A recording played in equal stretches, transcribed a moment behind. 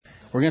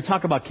We're going to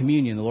talk about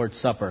communion, the Lord's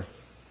Supper.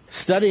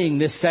 Studying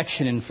this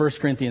section in 1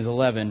 Corinthians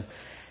 11,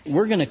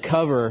 we're going to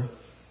cover,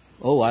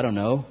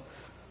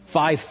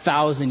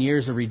 5,000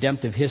 years of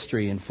redemptive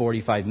history in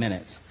 45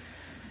 minutes.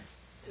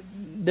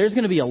 There's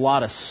going to be a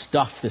lot of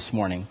stuff this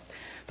morning.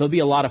 There'll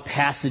be a lot of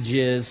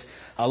passages,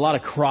 a lot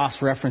of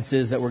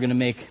cross-references that we're going to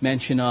make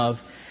mention of.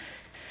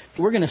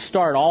 We're going to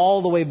start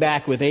all the way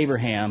back with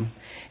Abraham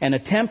and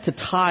attempt to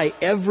tie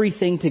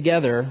everything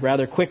together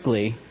rather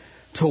quickly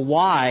to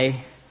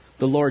why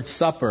the Lord's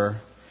Supper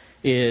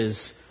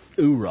is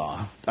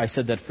oorah. I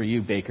said that for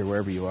you, Baker,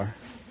 wherever you are.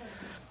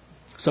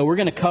 So we're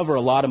going to cover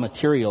a lot of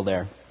material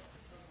there.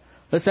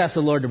 Let's ask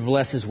the Lord to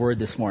bless His Word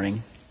this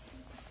morning.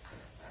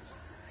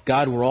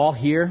 God, we're all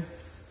here,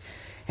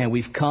 and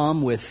we've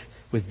come with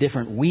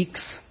different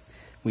weeks.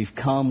 We've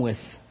come with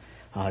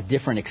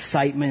different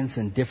excitements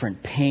and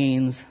different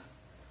pains.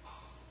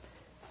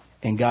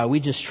 And God, we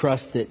just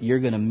trust that You're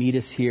going to meet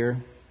us here,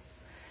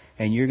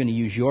 and You're going to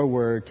use Your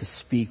Word to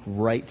speak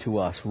right to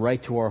us,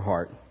 right to our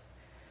heart.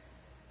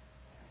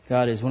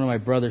 God, as one of my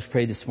brothers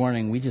prayed this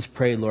morning, we just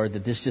pray, Lord,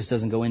 that this just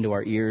doesn't go into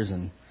our ears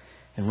and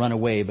run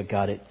away, but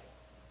God,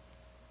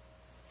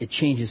 it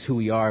changes who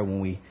we are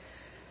when we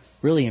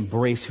really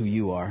embrace who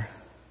You are.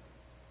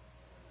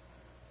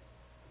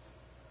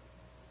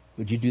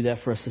 Would You do that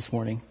for us this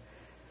morning?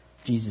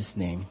 In Jesus'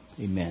 name,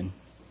 amen.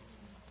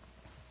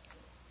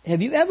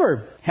 Have you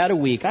ever had a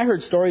week? I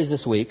heard stories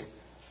this week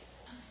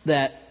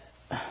that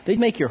they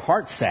make your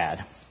heart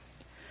sad.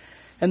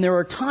 And there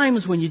are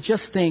times when you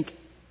just think,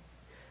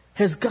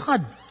 has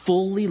God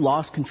fully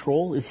lost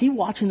control? Is He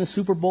watching the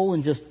Super Bowl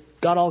and just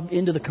got all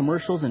into the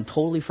commercials and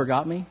totally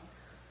forgot me?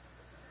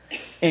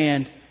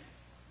 And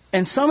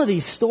some of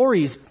these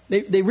stories,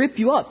 they rip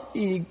you up.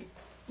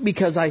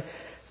 Because I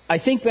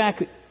think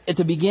back at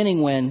the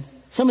beginning when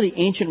some of the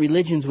ancient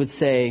religions would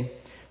say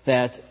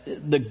that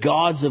the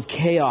gods of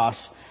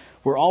chaos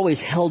were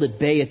always held at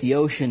bay at the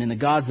ocean, and the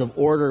gods of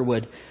order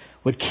would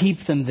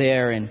keep them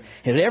there. And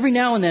every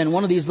now and then,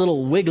 one of these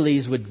little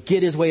wigglies would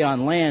get his way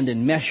on land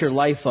and mess your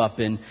life up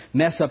and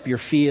mess up your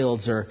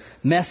fields or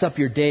mess up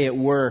your day at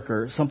work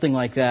or something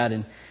like that.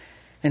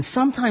 And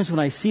sometimes when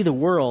I see the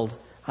world,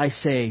 I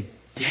say,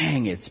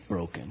 dang, it's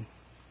broken.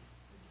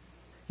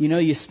 You know,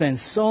 you spend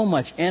so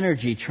much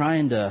energy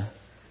trying to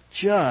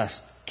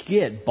just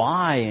get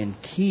by and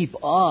keep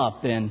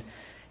up. And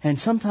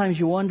sometimes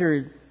you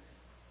wonder,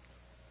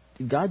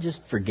 did God just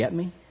forget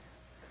me?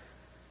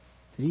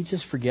 Did He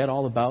just forget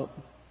all about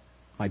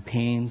my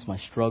pains, my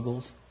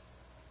struggles?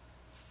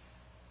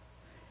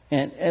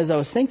 And as I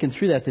was thinking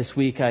through that this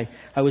week, I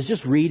was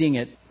just reading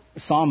at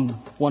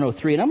Psalm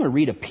 103, and I'm going to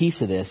read a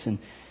piece of this. And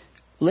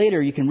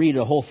later you can read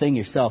the whole thing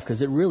yourself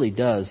because it really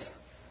does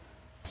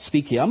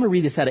speak to you. I'm going to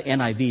read this out of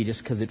NIV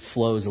just because it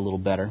flows a little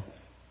better.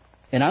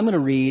 And I'm going to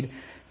read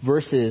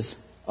verses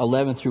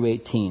 11 through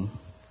 18.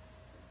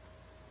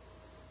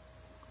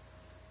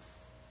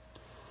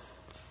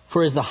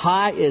 For as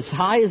high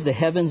as the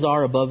heavens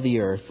are above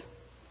the earth,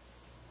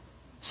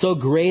 so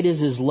great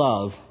is His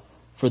love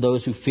for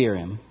those who fear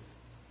Him.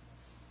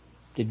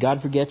 Did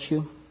God forget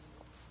you?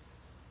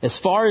 As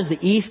far as the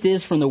east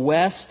is from the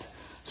west,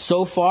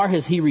 so far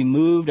has He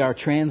removed our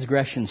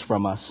transgressions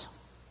from us.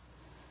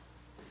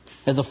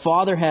 As a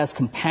father has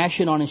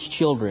compassion on his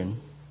children,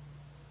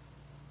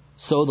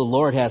 so the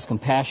Lord has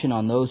compassion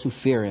on those who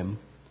fear Him.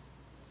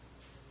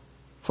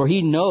 For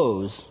He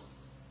knows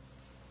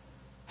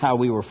how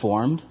we were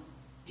formed.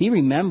 He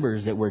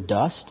remembers that we're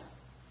dust.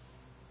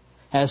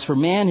 As for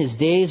man, his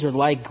days are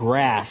like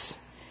grass.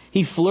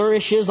 He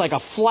flourishes like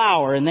a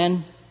flower, and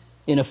then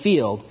in a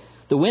field,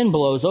 the wind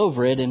blows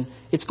over it, and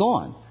it's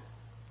gone.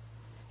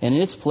 And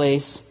in its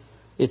place,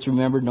 it's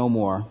remembered no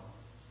more.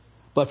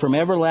 But from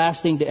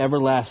everlasting to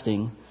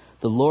everlasting,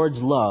 the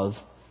Lord's love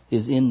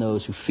is in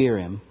those who fear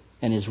Him,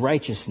 and His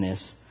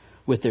righteousness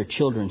with their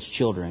children's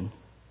children,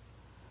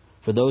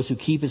 for those who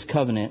keep His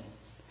covenant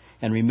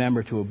and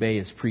remember to obey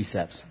His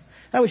precepts.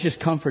 That was just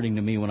comforting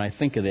to me when I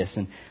think of this.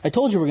 And I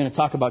told you we're going to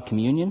talk about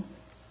communion,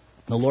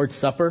 the Lord's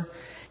Supper.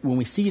 When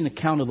we see an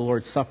account of the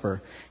Lord's Supper,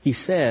 He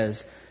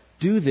says,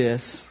 do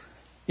this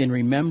in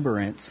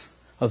remembrance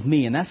of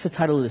me. And that's the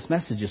title of this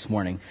message this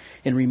morning,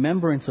 in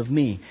remembrance of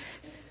me.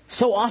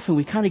 So often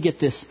we kind of get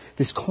this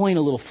coin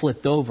a little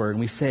flipped over and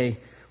we say,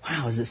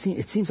 wow,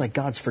 it seems like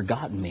God's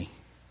forgotten me.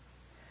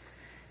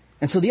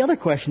 And so the other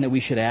question that we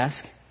should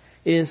ask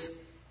is,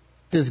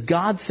 does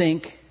God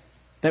think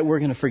that we're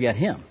going to forget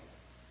Him?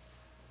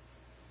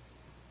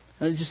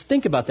 Just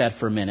think about that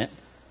for a minute.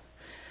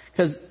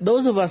 Because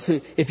those of us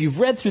who, if you've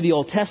read through the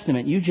Old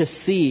Testament, you just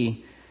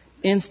see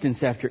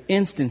instance after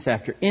instance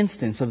after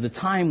instance of the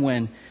time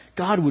when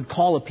God would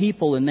call a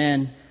people and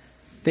then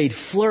they'd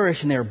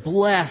flourish and they're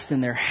blessed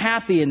and they're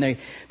happy and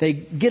they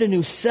get a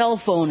new cell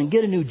phone and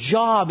get a new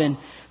job and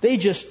they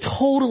just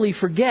totally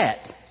forget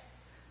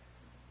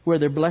where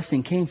their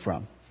blessing came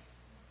from.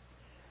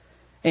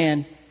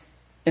 And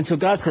so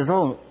God says,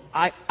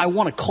 I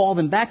want to call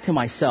them back to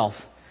myself.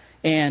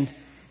 And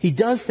He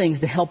does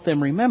things to help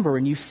them remember.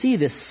 And you see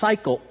this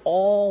cycle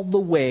all the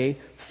way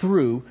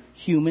through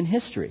human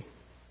history.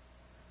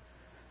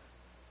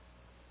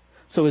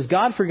 So has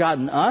God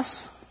forgotten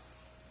us?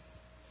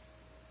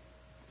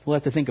 We'll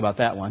have to think about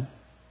that one.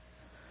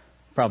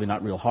 Probably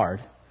not real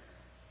hard.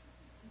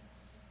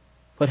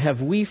 But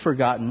have we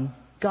forgotten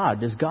God?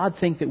 Does God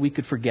think that we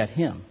could forget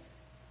Him?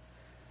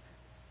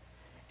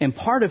 And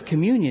part of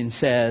communion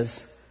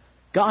says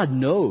God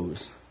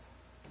knows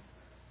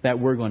that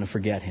we're going to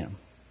forget Him.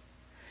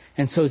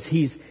 And so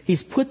He's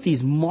put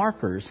these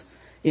markers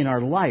in our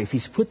life.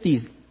 He's put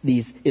these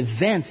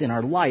events in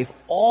our life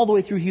all the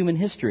way through human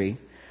history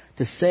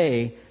to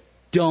say,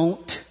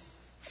 don't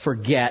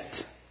forget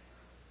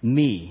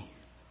me.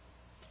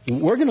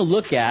 We're going to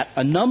look at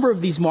a number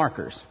of these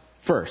markers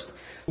first.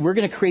 We're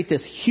going to create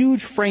this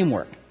huge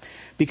framework,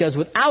 because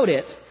without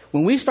it,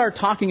 when we start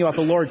talking about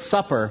the Lord's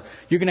Supper,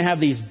 you're going to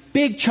have these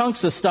big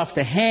chunks of stuff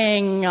to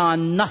hang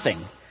on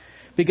nothing.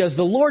 Because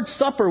the Lord's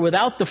Supper,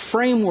 without the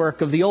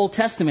framework of the Old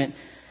Testament,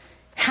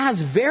 has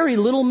very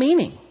little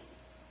meaning.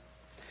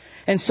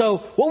 And so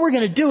what we're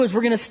going to do is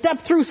we're going to step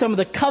through some of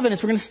the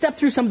covenants. We're going to step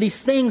through some of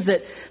these things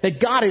that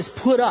God has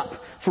put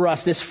up for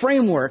us, this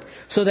framework,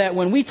 so that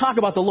when we talk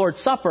about the Lord's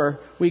Supper,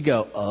 we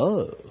go,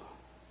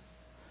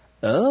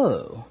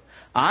 oh,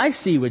 I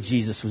see what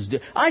Jesus was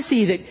doing. I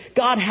see that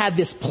God had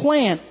this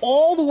plan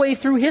all the way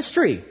through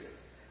history.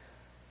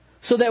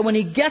 So that when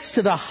He gets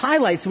to the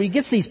highlights, when He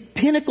gets these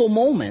pinnacle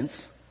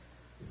moments,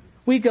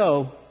 we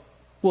go,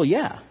 well,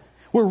 yeah,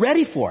 we're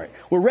ready for it.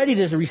 We're ready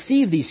to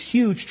receive these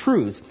huge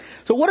truths.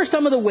 So what are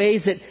some of the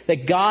ways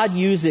that God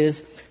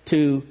uses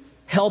to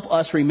help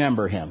us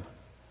remember Him?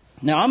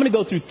 Now, I'm going to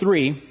go through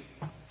 3.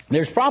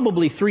 There's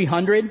probably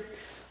 300,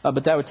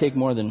 but that would take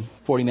more than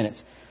 40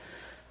 minutes.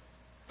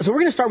 So we're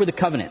going to start with the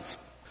covenants.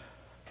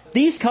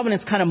 These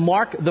covenants kind of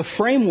mark the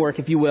framework,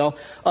 if you will,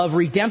 of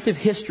redemptive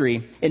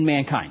history in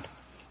mankind.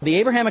 The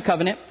Abrahamic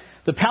covenant,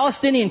 the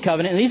Palestinian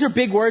covenant, and these are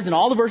big words, and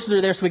all the verses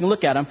are there so we can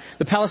look at them.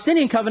 The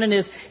Palestinian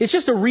covenant it's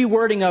just a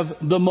rewording of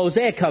the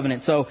Mosaic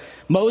covenant. So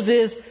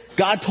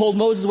God told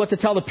Moses what to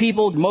tell the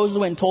people. Moses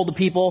went and told the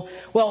people.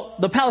 Well,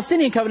 the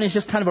Palestinian covenant is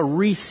just kind of a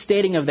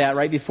restating of that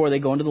right before they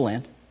go into the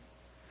land.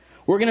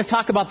 We're going to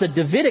talk about the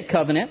Davidic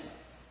covenant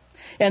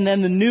and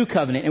then the new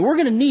covenant. And we're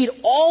going to need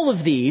all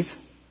of these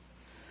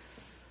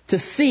to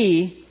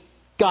see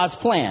God's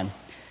plan.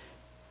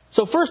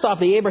 So first off,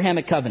 the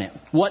Abrahamic covenant.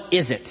 What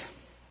is it?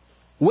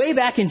 Way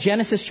back in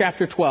Genesis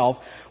chapter 12,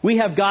 we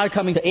have God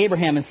coming to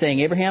Abraham and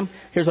saying, Abraham,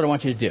 here's what I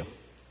want you to do.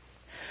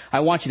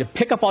 I want you to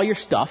pick up all your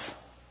stuff,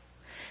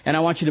 and I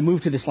want you to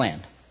move to this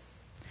land.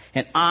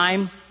 And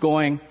I'm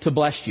going to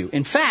bless you.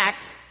 In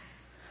fact,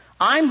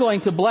 I'm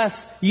going to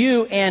bless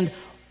you and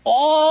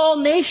all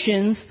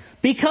nations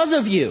because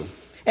of you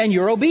and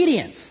your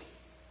obedience.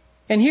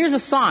 And here's a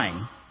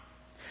sign.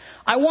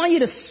 I want you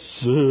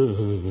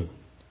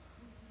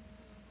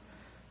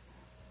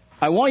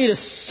to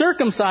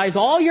circumcise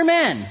all your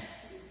men.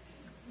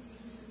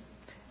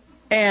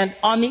 And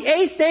on the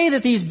 8th day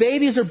that these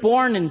babies are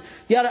born, and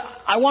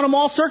I want them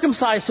all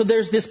circumcised. So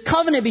there's this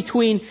covenant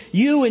between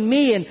you and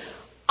me, and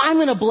I'm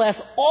going to bless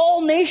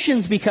all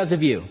nations because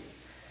of you.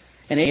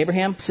 And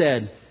Abraham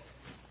said,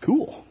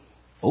 cool,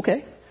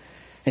 okay.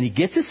 And he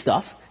gets his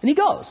stuff, and he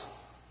goes.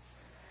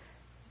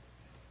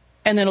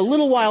 And then a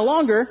little while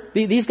longer,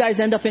 these guys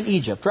end up in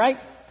Egypt, right?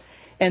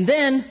 And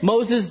then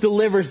Moses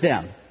delivers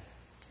them.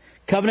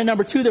 Covenant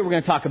number 2 that we're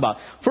going to talk about.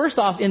 First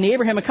off, in the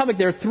Abrahamic covenant,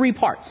 there are 3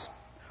 parts.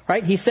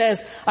 Right? He says,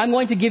 I'm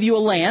going to give you a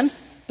land,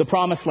 the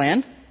promised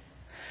land.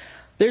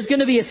 There's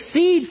going to be a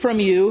seed from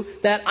you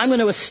that I'm going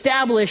to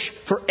establish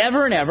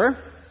forever and ever.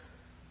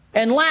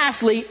 And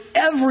lastly,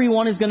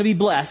 everyone is going to be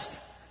blessed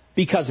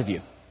because of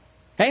you.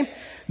 Okay?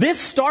 This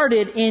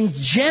started in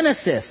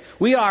Genesis.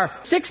 We are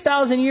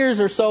 6,000 years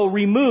or so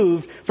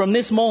removed from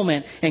this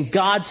moment, and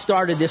God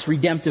started this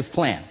redemptive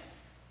plan.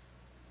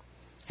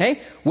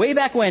 Okay? Way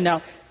back when.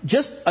 Now,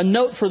 just a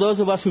note for those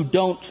of us who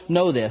don't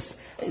know this,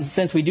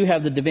 since we do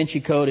have the Da Vinci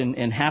Code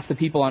and half the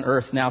people on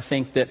earth now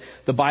think that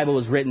the Bible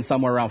was written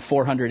somewhere around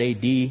 400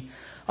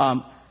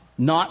 AD.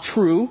 Not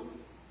true.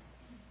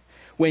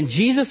 When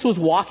Jesus was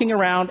walking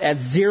around at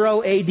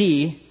 0 AD,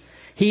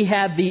 he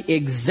had the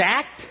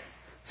exact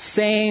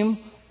same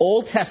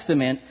Old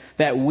Testament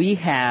that we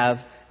have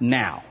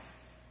now.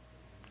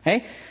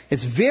 Okay?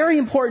 It's very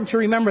important to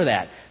remember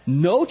that.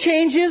 No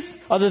changes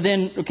other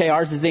than,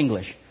 ours is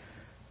English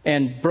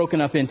and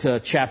broken up into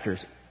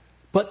chapters.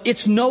 But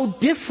it's no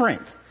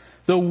different.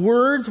 The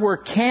words were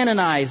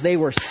canonized. They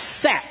were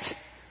set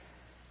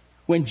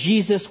when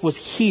Jesus was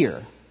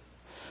here.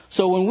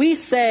 So when we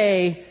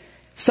say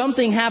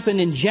something happened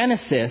in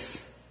Genesis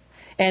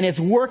and it's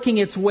working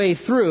its way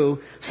through,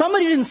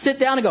 somebody didn't sit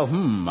down and go,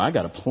 I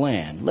got a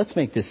plan. Let's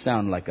make this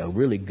sound like a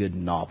really good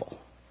novel.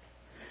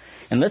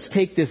 And let's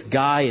take this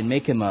guy and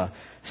make him a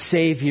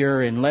savior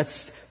and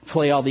let's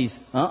play all these.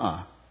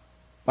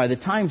 By the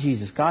time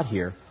Jesus got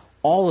here,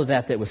 all of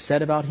that was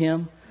said about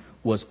him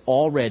was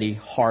already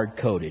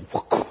hard-coded.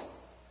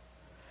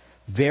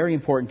 Very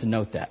important to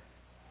note that.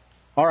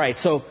 All right,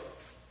 so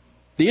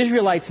the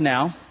Israelites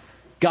now,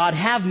 God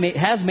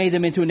has made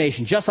them into a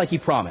nation, just like He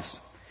promised.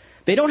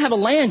 They don't have a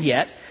land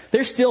yet.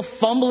 They're still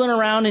fumbling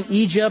around in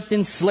Egypt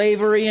in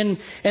slavery, and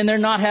they're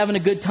not having a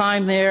good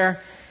time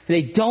there.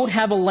 They don't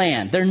have a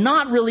land. They're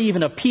not really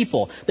even a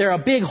people. They're a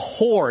big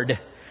horde,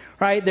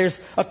 right? There's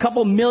a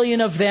couple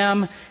million of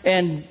them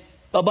and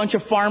a bunch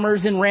of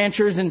farmers and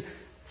ranchers,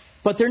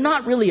 but they're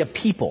not really a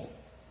people.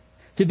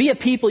 To be a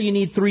people, you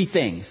need three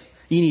things.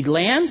 You need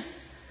land,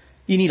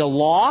 you need a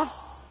law,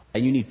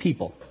 and you need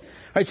people.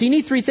 All right, so you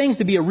need three things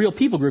to be a real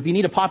people group. You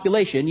need a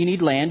population, you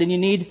need land, and you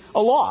need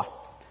a law.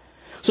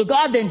 So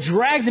God then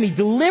drags them, He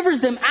delivers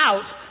them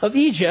out of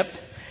Egypt,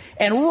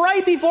 and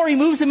right before He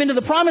moves them into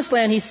the promised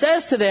land, He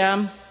says to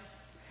them,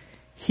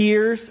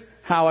 here's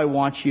how I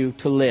want you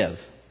to live.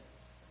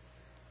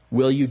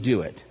 Will you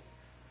do it?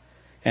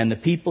 And the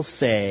people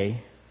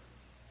say,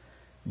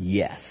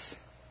 yes.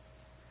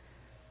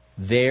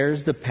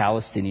 There's the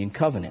Palestinian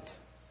covenant.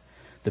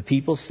 The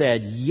people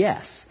said,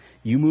 yes,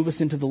 you move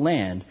us into the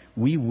land,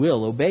 we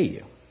will obey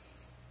you.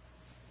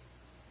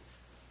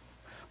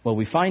 Well,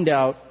 we find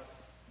out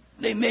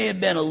they may have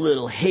been a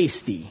little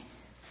hasty,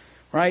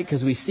 right?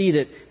 Because we see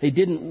that they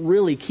didn't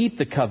really keep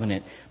the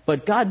covenant.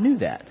 But God knew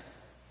that.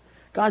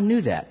 God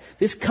knew that.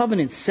 This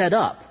covenant's set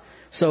up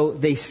so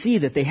they see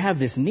that they have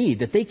this need,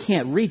 that they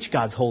can't reach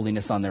God's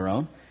holiness on their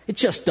own. It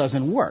just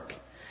doesn't work.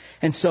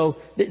 And so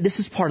this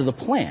is part of the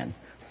plan.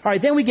 All right,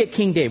 then we get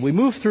King David. We've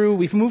moved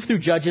through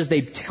Judges.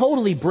 They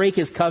totally break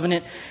His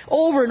covenant.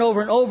 Over and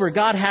over and over,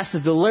 God has to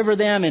deliver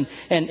them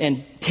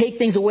and take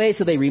things away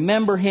so they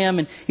remember Him.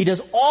 And He does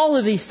all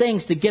of these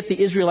things to get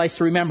the Israelites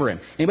to remember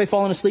Him. Anybody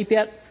fallen asleep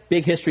yet?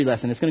 Big history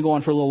lesson. It's going to go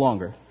on for a little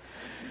longer.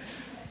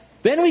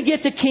 Then we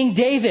get to King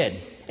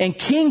David. And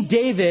King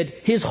David,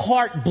 his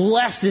heart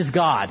blesses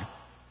God.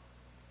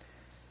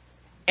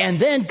 And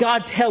then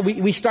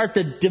we start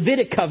the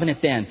Davidic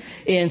covenant then.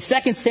 In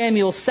 2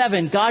 Samuel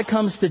 7, God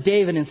comes to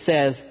David and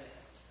says,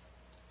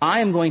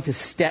 I am going to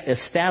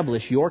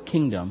establish your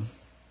kingdom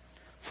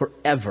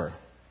forever.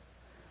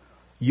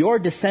 Your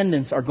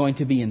descendants are going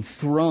to be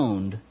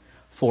enthroned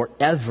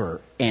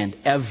forever and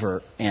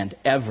ever and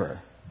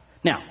ever.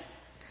 Now,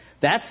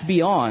 that's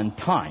beyond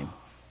time.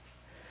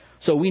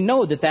 So we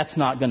know that that's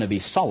not going to be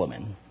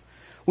Solomon.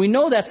 We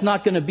know that's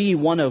not going to be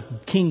one of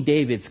King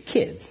David's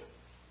kids.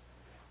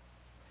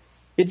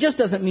 It just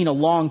doesn't mean a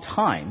long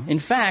time. In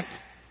fact,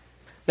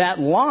 that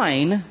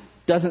line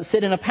doesn't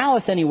sit in a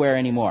palace anywhere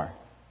anymore.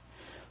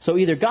 So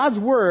either God's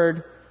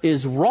word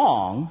is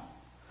wrong,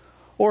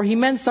 or He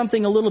meant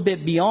something a little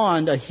bit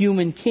beyond a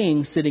human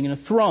king sitting in a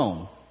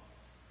throne.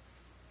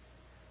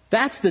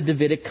 That's the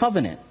Davidic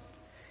covenant.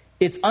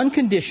 It's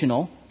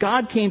unconditional.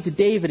 God came to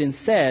David and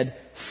said,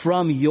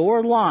 from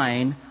your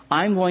line,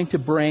 I'm going to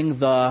bring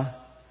the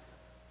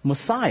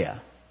Messiah,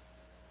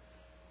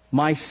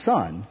 my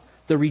son,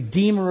 the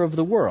Redeemer of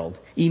the world,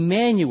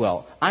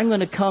 Emmanuel. I'm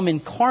going to come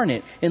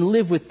incarnate and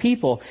live with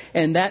people.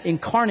 And that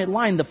incarnate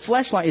line, the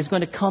flesh line, is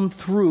going to come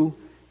through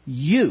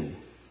you.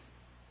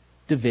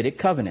 Davidic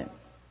covenant.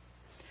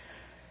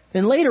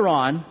 Then later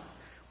on,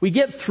 we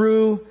get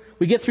through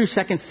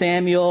 2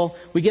 Samuel,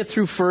 we get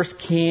through 1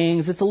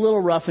 Kings. It's a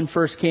little rough in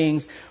 1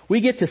 Kings.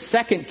 We get to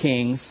 2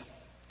 Kings.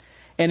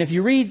 And if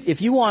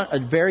you want a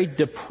very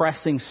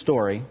depressing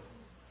story,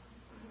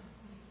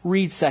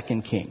 read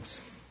 2 Kings.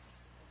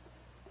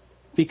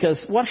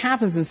 Because what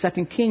happens in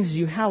 2 Kings is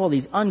you have all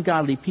these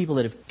ungodly people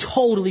that have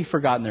totally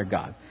forgotten their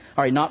God.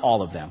 All right, not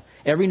all of them.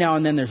 Every now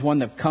and then there's one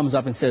that comes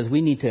up and says,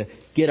 we need to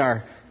get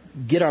our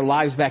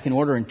lives back in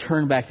order and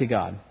turn back to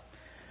God.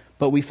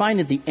 But we find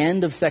at the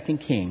end of 2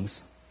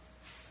 Kings,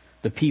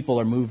 the people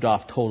are moved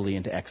off totally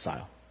into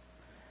exile.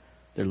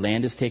 Their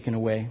land is taken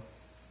away,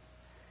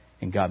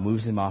 and God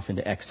moves them off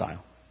into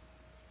exile.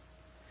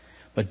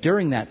 But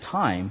during that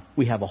time,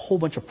 we have a whole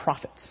bunch of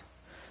prophets.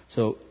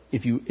 So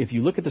if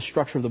you look at the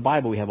structure of the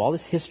Bible, we have all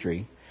this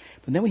history,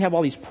 but then we have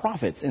all these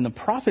prophets, and the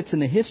prophets in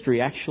the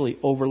history actually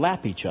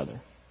overlap each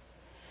other.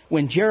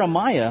 When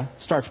Jeremiah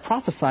starts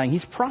prophesying,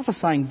 he's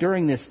prophesying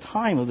during this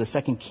time of the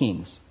 2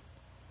 Kings.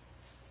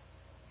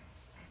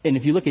 And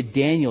if you look at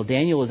Daniel,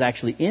 Daniel is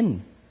actually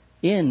in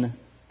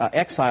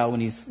exile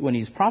when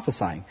he's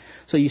prophesying.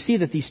 So you see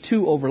that these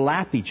two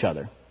overlap each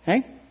other.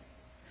 Okay?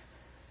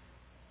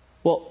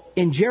 Well,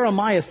 in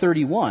Jeremiah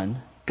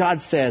 31,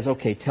 God says,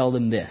 okay, tell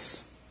them this.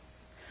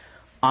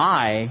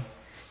 I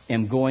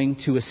am going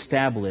to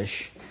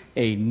establish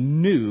a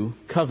new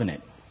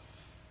covenant.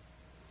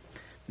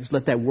 Just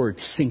let that word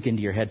sink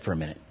into your head for a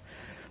minute.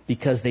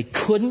 Because they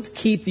couldn't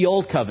keep the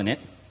old covenant.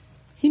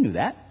 He knew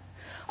that.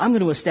 I'm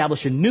going to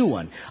establish a new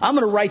one. I'm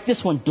going to write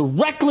this one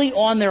directly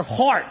on their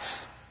hearts.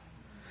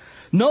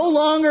 No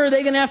longer are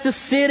they going to have to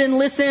sit and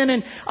listen,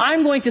 and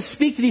I'm going to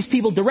speak to these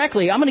people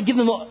directly. I'm going to give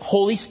them the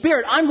Holy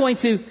Spirit. I'm going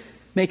to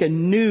make a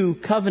new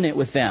covenant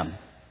with them.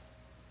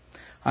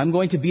 I'm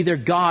going to be their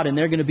God, and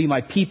they're going to be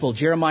my people.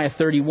 Jeremiah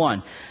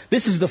 31.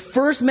 This is the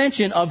first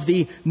mention of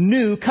the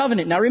new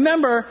covenant. Now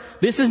remember,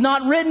 this is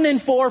not written in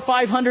 400 or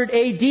 500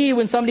 AD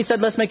when somebody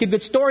said, let's make a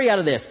good story out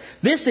of this.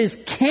 This is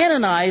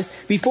canonized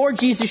before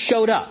Jesus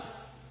showed up.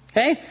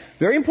 Okay?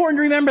 Very important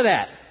to remember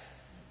that.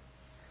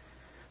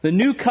 The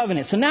new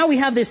covenant. So now we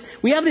have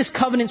this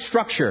covenant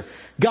structure.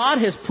 God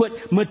has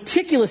put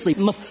meticulously,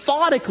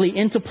 methodically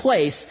into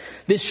place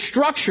this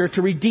structure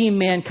to redeem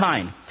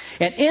mankind.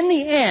 And in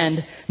the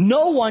end,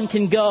 no one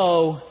can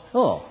go,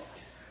 oh,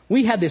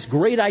 we had this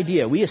great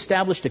idea. We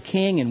established a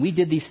king and we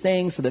did these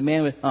things so that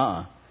man would,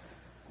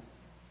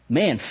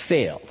 Man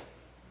failed.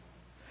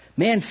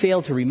 Man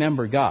failed to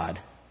remember God.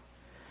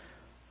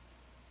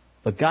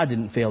 But God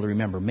didn't fail to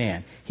remember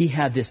man. He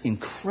had this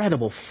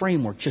incredible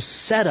framework just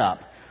set up,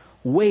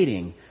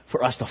 waiting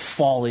for us to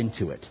fall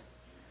into it.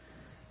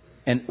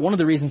 And one of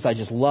the reasons I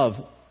just love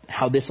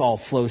how this all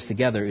flows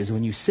together is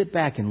when you sit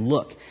back and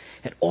look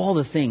at all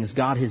the things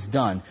God has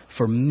done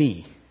for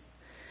me.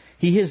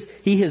 He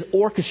has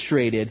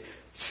orchestrated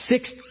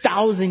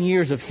 6,000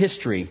 years of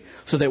history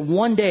so that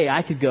one day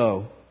I could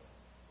go,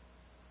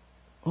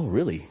 oh,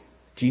 really?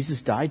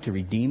 Jesus died to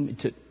redeem,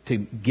 to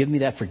give me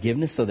that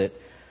forgiveness so that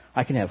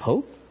I can have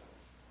hope?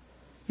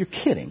 You're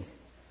kidding.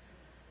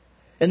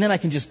 And then I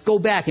can just go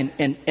back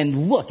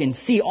and look and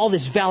see all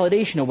this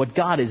validation of what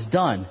God has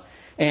done.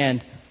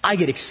 And I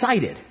get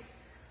excited.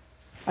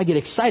 I get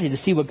excited to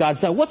see what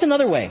God's done. What's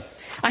another way?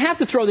 I have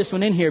to throw this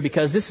one in here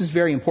because this is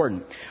very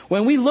important.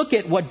 When we look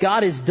at what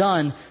God has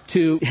done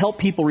to help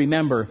people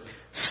remember,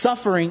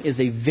 suffering is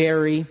a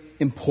very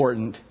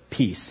important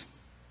piece.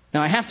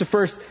 Now I have to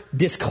first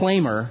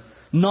disclaimer,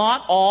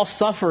 not all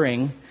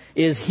suffering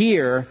is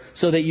here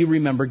so that you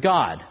remember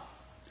God.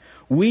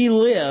 We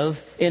live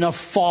in a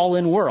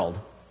fallen world.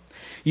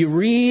 You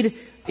read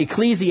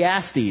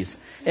Ecclesiastes,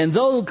 and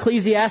though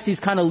Ecclesiastes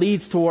kind of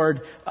leads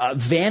toward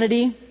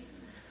vanity,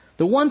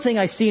 the one thing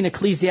I see in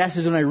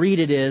Ecclesiastes when I read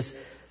it is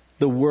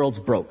the world's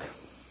broke.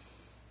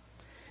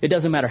 It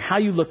doesn't matter how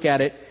you look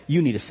at it,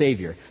 you need a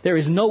Savior. There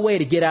is no way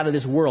to get out of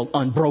this world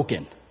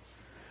unbroken.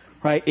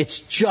 Right?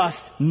 It's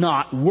just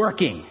not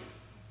working.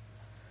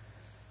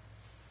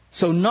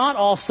 So not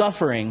all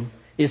suffering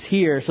is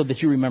here so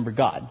that you remember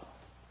God.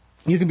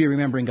 You can be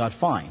remembering God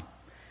fine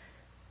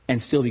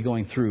and still be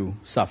going through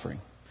suffering.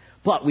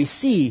 But we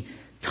see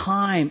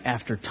time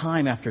after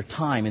time after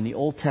time in the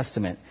Old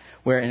Testament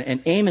where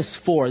in Amos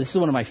 4, this is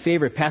one of my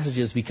favorite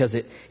passages because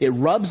it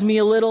rubs me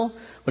a little,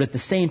 but at the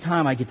same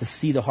time I get to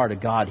see the heart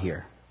of God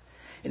here.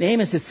 In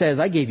Amos it says,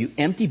 I gave you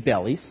empty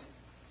bellies.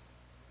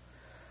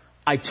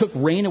 I took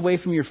rain away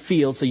from your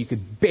field so you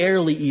could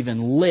barely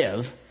even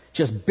live,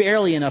 just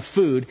barely enough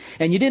food,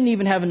 and you didn't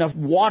even have enough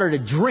water to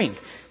drink.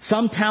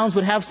 Some towns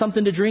would have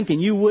something to drink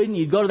and you wouldn't.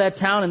 You'd go to that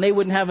town and they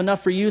wouldn't have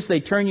enough for you, so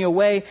they'd turn you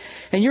away.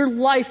 And your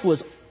life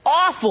was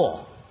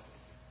awful.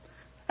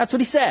 That's what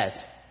he says.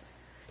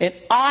 And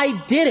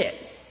I did it.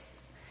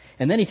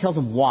 And then he tells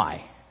them why.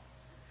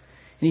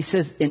 And he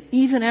says, and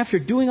even after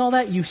doing all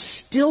that, you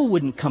still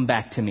wouldn't come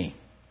back to me.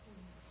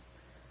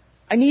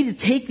 I need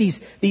to take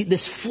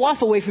this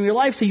fluff away from your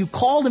life, so you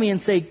call to me and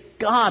say,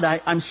 God,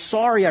 I'm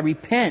sorry, I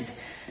repent.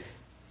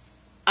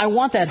 I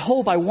want that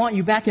hope. I want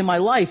you back in my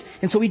life.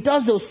 And so he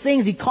does those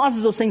things. He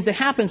causes those things to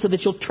happen so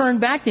that you'll turn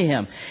back to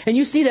him. And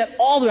you see that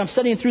all the way. I'm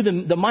studying through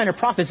the minor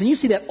prophets, and you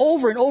see that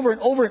over and over and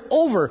over and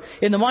over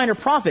in the minor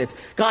prophets.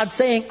 God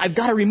saying, I've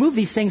got to remove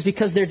these things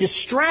because they're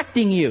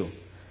distracting you.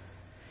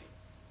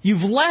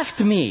 You've left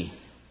me.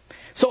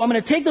 So I'm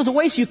going to take those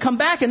away so you come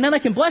back and then I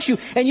can bless you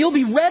and you'll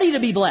be ready to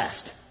be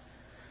blessed.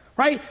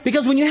 Right?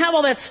 Because when you have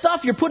all that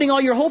stuff, you're putting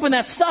all your hope in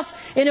that stuff.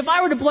 And if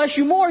I were to bless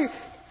you more,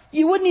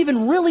 you wouldn't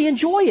even really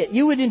enjoy it.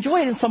 You would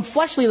enjoy it in some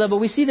fleshly level.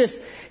 We see this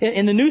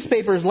in the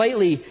newspapers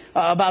lately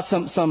about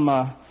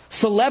some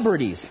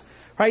celebrities,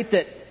 right?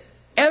 That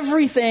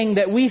everything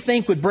that we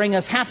think would bring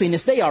us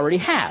happiness, they already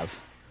have.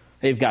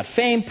 They've got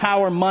fame,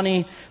 power,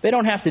 money. They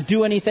don't have to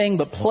do anything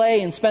but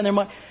play and spend their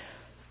money.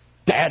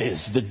 That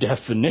is the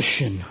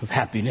definition of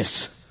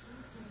happiness.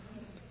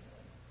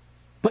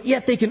 But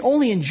yet they can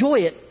only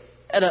enjoy it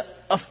at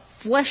a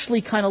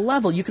fleshly kind of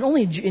level. You can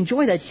only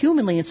enjoy that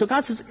humanly. And so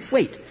God says,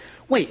 wait,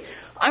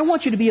 I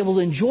want you to be able to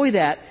enjoy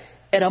that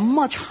at a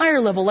much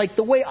higher level, like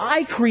the way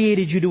I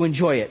created you to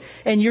enjoy it.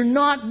 And you're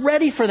not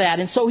ready for that.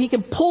 And so he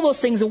can pull those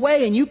things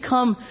away and you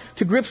come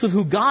to grips with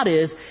who God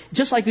is,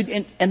 just like,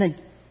 and then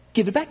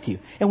give it back to you.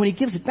 And when he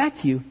gives it back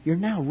to you, you're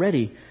now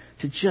ready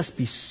to just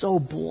be so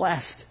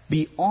blessed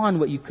beyond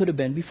what you could have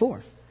been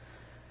before.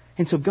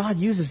 And so God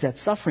uses that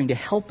suffering to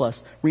help us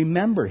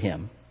remember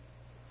him.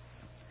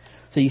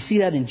 So you see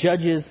that in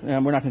Judges,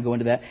 and we're not going to go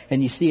into that,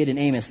 and you see it in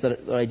Amos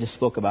that I just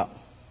spoke about. All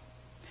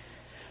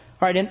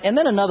right, and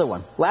then another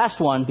one. Last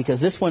one,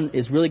 because this one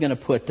is really going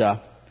to put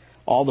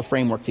all the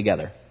framework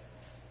together.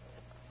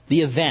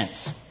 The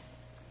events.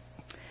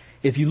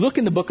 If you look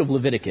in the book of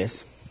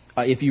Leviticus,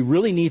 if you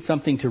really need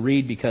something to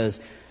read because,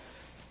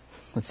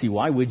 let's see,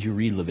 why would you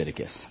read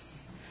Leviticus?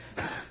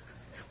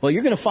 Well,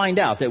 you're going to find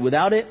out that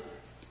without it,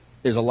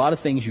 there's a lot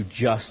of things you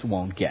just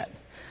won't get.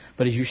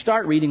 But as you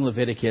start reading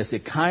Leviticus,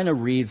 it kind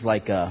of reads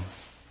like a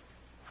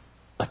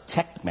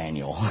tech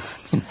manual. I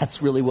mean,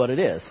 that's really what it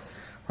is,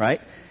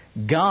 right?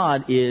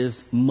 God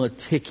is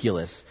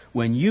meticulous.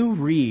 When you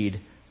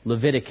read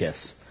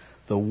Leviticus,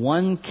 the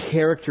one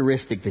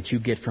characteristic that you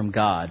get from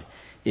God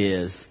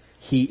is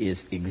he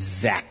is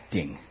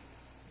exacting.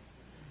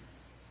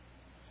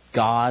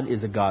 God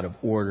is a God of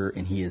order,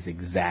 and He is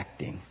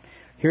exacting.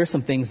 Here are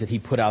some things that He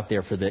put out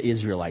there for the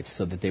Israelites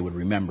so that they would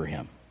remember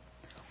Him.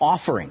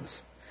 Offerings.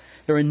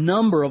 There are a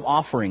number of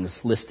offerings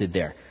listed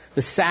there.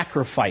 The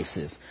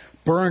sacrifices,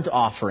 burnt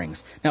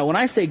offerings. Now, when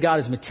I say God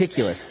is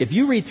meticulous, if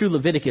you read through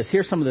Leviticus,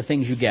 here's some of the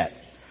things you get.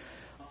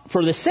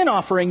 For the sin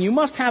offering, you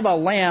must have a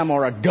lamb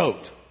or a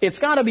goat. It's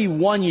got to be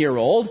 1 year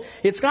old.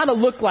 It's got to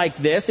look like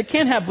this. It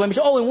can't have blemish.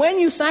 Oh, and when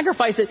you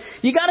sacrifice it,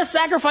 you got to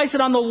sacrifice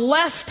it on the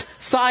left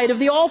side of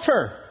the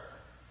altar.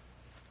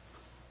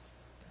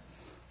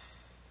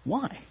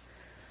 Why?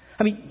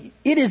 I mean,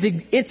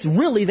 it's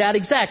really that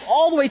exact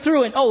all the way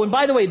through. And oh, and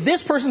by the way,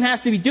 this person has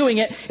to be doing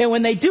it. And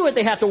when they do it,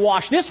 they have to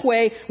wash this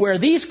way, wear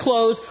these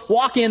clothes,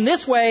 walk in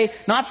this way,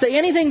 not say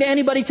anything to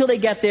anybody till they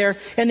get there.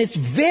 And it's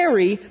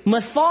very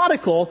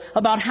methodical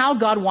about how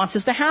God wants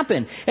this to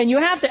happen. And you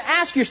have to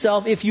ask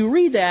yourself, if you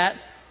read that,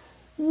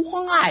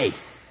 why?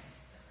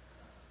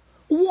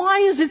 Why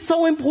is it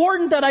so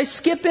important that I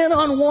skip in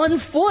on 1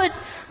 foot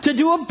to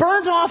do a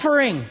burnt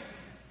offering?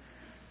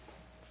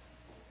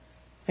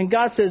 And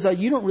God says,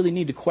 you don't really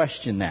need to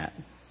question that.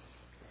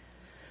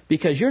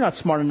 Because you're not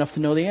smart enough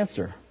to know the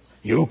answer.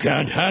 You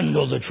can't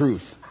handle the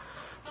truth.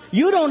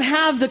 You don't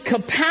have the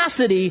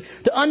capacity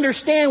to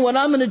understand what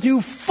I'm going to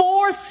do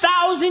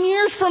 4,000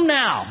 years from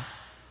now.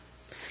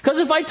 Because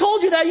if I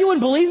told you that, you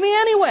wouldn't believe me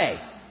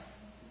anyway.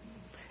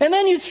 And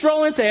then you'd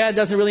stroll in and say, it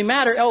doesn't really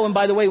matter. Oh, and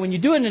by the way, when you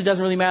do it and it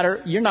doesn't really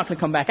matter, you're not going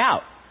to come back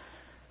out.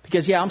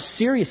 Because, I'm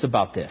serious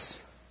about this.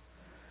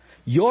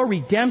 Your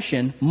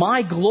redemption,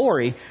 my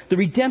glory, the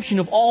redemption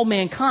of all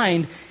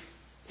mankind,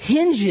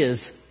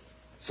 hinges,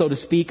 so to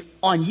speak,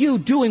 on you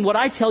doing what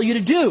I tell you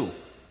to do.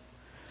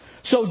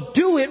 So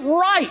do it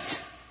right.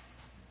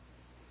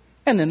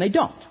 And then they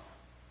don't.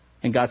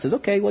 And God says,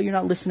 okay, well, you're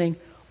not listening.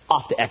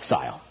 Off to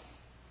exile.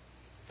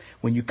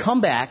 When you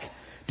come back,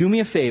 do me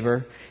a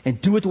favor and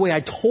do it the way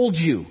I told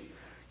you.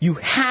 You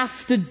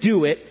have to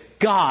do it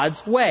God's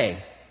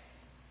way.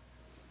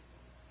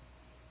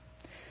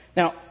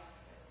 Now,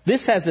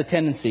 this has a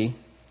tendency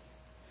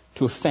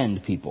to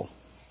offend people.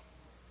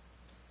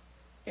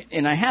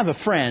 And I have a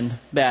friend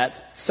that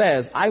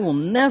says, I will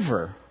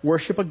never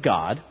worship a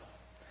God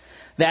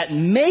that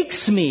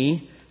makes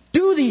me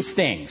do these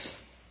things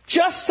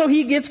just so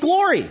He gets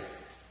glory.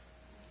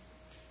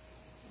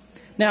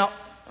 Now,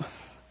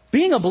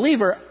 being a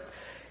believer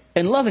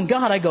and loving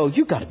God, I go,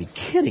 you got to be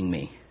kidding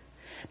me.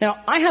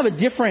 Now, I have a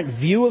different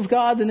view of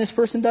God than this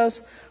person does.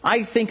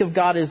 I think of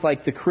God as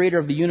like the creator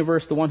of the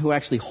universe, the one who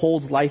actually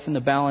holds life in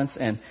the balance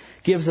and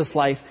gives us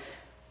life.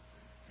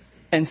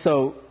 And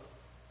so,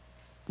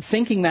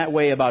 thinking that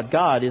way about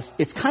God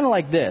it's kind of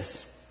like this.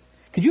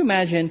 Could you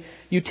imagine,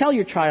 you tell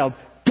your child,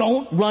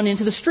 don't run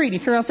into the street. And you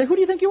turn around and say, who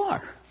do you think you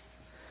are?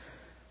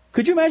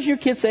 Could you imagine your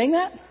kid saying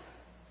that?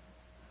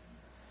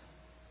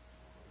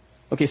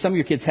 Okay, some of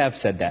your kids have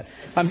said that.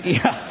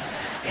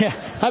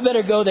 Yeah, I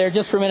better go there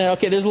just for a minute.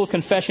 Okay, there's a little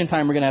confession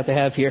time we're going to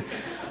have here.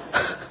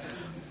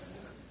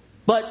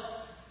 But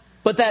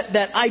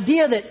that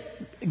idea that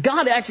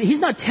God actually, He's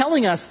not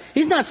telling us,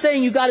 He's not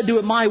saying you got to do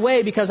it my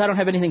way because I don't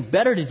have anything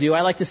better to do.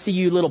 I like to see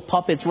you little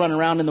puppets run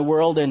around in the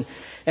world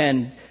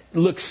and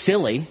look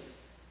silly.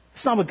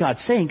 It's not what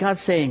God's saying.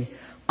 God's saying,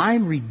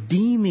 I'm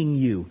redeeming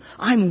you.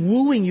 I'm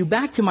wooing you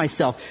back to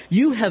myself.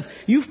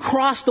 You've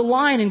crossed the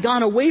line and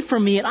gone away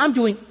from me, and I'm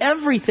doing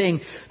everything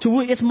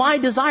it's my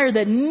desire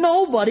that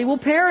nobody will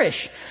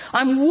perish.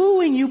 I'm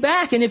wooing you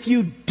back, and if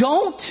you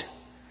don't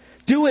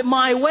do it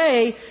my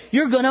way,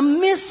 you're going to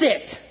miss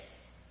it.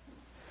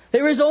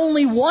 There is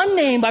only one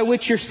name by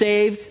which you're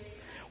saved.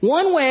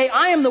 One way.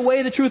 I am the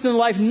way, the truth, and the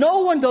life.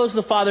 No one goes to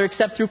the Father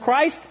except through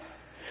Christ.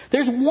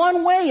 There's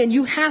one way, and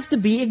you have to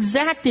be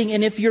exacting,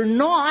 and if you're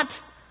not,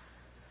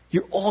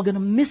 you're all going to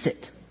miss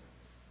it.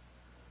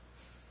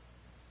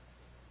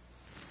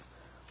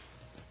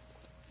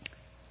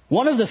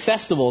 One of the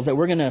festivals that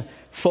we're going to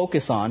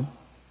focus on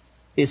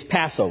is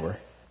Passover.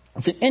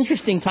 It's an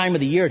interesting time of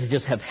the year to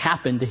just have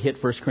happened to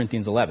hit 1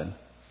 Corinthians 11.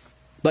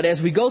 But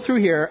as we go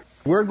through here,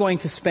 we're going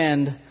to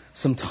spend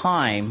some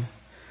time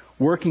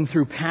working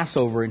through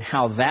Passover and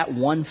how that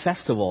one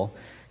festival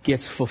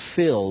gets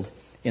fulfilled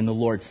in the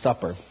Lord's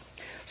Supper.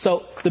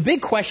 So the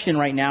big question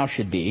right now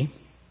should be,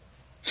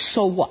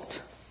 so what?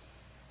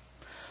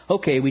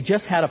 Okay, we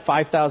just had a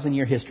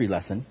 5,000-year history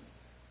lesson,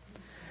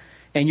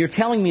 and you're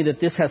telling me that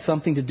this has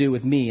something to do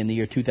with me in the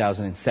year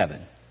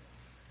 2007.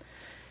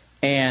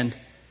 And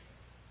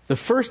the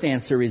first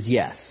answer is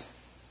yes.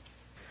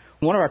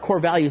 One of our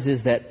core values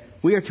is that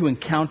we are to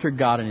encounter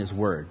God in His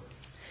Word.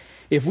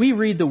 If we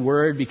read the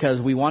Word because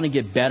we want to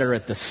get better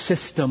at the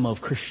system of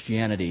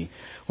Christianity,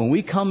 when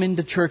we come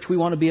into church, we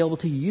want to be able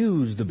to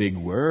use the big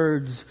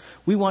words.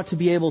 We want to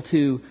be able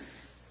to...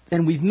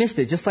 And we've missed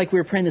it, just like we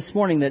were praying this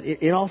morning, that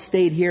it all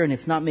stayed here and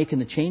it's not making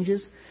the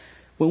changes.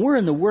 When we're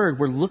in the Word,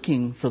 we're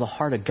looking for the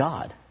heart of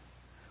God.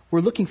 We're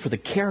looking for the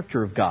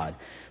character of God.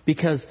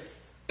 Because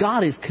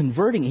God is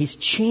converting, He's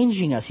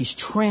changing us, He's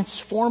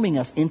transforming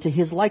us into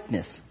His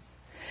likeness.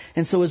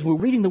 And so as we're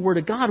reading the Word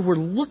of God, we're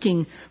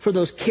looking for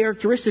those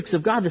characteristics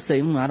of God that say,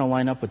 I don't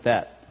line up with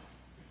that.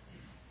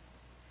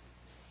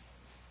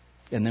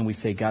 And then we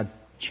say, God,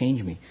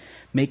 change me.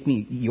 Make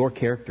me your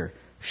character.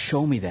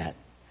 Show me that.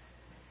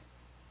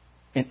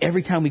 And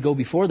every time we go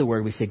before the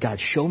Word, we say, God,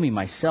 show me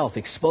myself.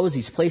 Expose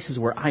these places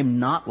where I'm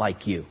not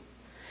like you.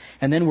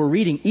 And then we're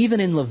reading, even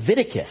in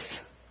Leviticus,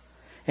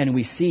 and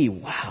we see,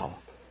 wow,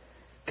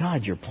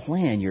 God, your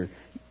plan,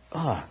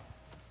 and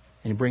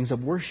it brings up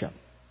worship.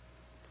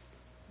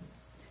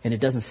 And it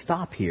doesn't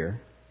stop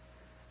here,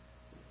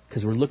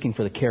 because we're looking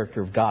for the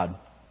character of God.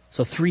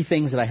 So 3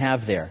 things that I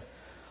have there.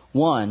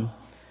 1,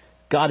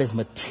 God is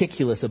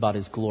meticulous about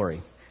His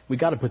glory. We've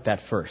got to put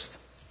that first.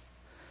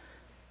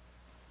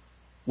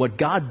 What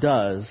God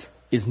does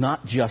is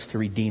not just to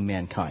redeem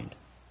mankind.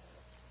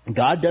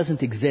 God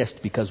doesn't exist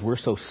because we're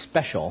so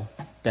special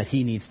that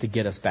He needs to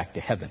get us back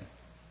to heaven.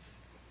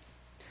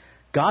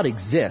 God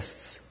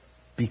exists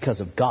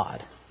because of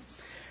God.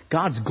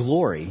 God's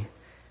glory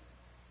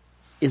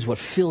is what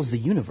fills the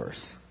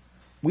universe.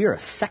 We are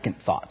a second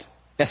thought.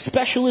 As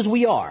special as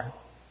we are,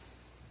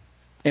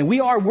 and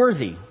we are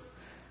worthy,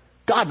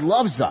 God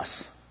loves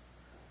us,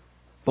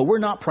 but we're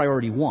not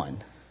priority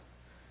 1.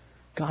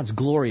 God's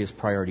glory is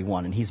priority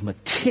 1, and He's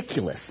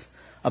meticulous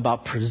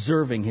about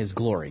preserving His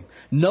glory.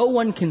 No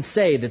one can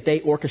say that they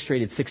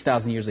orchestrated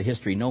 6,000 years of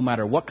history, no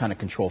matter what kind of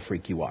control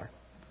freak you are.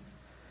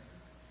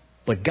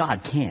 But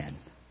God can.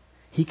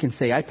 He can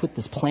say, I put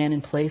this plan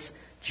in place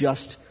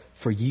just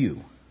for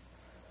you.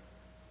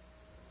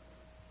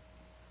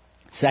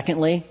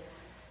 Secondly,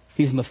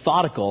 He's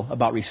methodical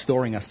about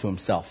restoring us to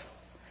Himself.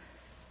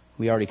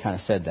 We already kind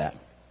of said that.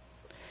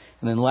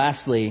 And then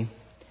lastly,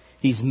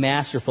 He's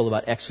masterful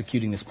about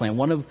executing this plan.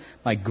 One of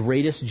my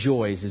greatest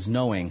joys is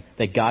knowing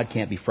that God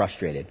can't be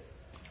frustrated.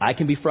 I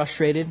can be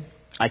frustrated.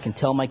 I can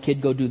tell my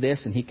kid, go do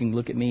this, and he can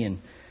look at me and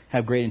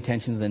have great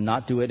intentions and then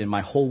not do it, and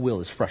my whole will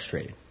is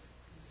frustrated.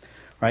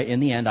 Right? In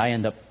the end, I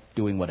end up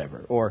doing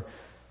whatever. Or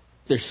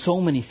there's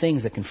so many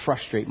things that can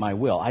frustrate my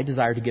will. I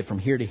desire to get from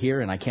here to here,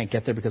 and I can't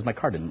get there because my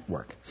car didn't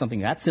work.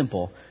 Something that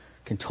simple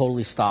can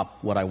totally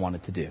stop what I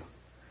wanted to do.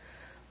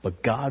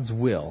 But God's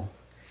will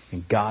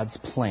and God's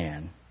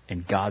plan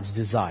and God's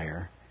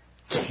desire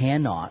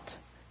cannot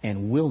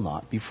and will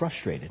not be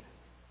frustrated.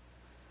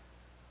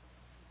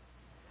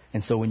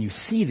 And so when you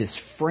see this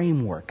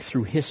framework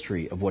through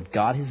history of what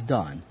God has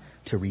done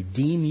to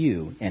redeem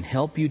you and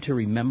help you to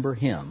remember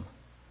Him,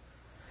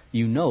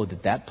 you know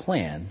that that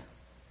plan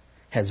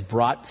has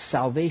brought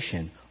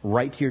salvation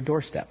right to your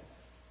doorstep.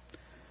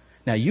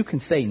 Now, you can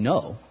say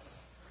no.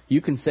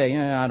 You can say,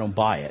 I don't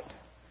buy it.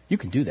 You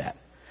can do that.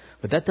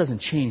 But that doesn't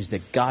change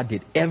that God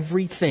did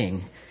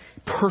everything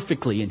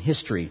perfectly in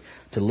history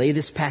to lay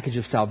this package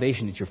of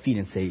salvation at your feet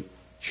and say,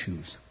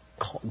 choose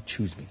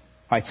me.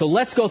 All right, so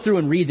let's go through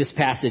and read this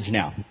passage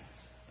now.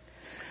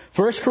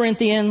 1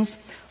 Corinthians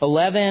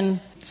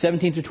 11,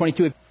 17 through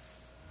 22.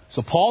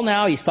 So Paul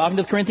now, he's talking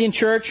to the Corinthian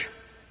church,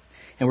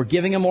 and we're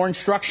giving him more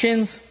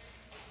instructions.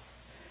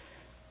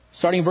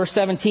 Starting in verse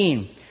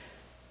 17.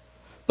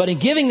 But in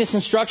giving this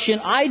instruction,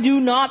 I do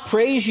not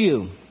praise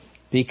you,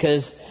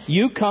 because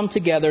you come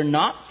together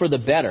not for the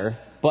better,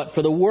 but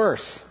for the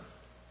worse.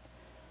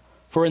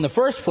 For in the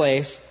first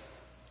place,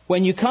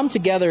 when you come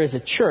together as a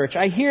church,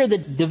 I hear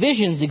that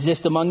divisions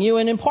exist among you,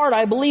 and in part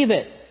I believe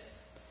it.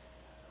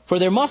 For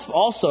there must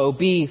also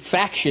be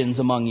factions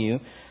among you,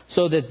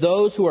 so that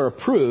those who are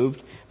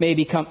approved may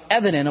become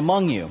evident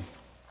among you.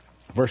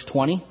 Verse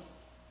 20.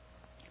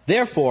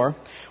 Therefore,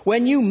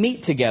 when you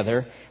meet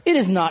together, it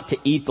is not to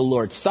eat the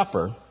Lord's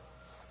Supper.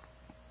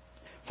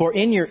 For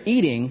in your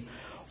eating,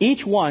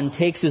 each one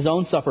takes his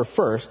own supper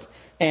first,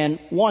 and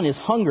one is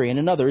hungry and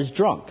another is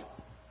drunk.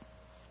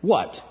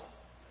 What?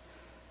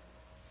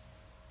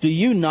 Do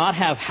you not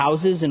have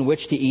houses in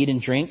which to eat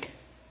and drink?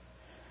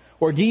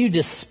 Or do you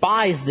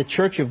despise the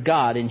church of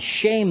God and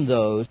shame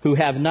those who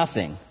have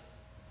nothing?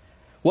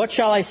 What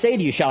shall I say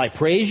to you? Shall I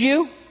praise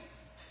you?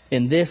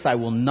 In this I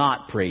will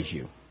not praise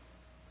you.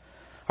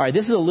 All right,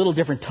 this is a little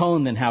different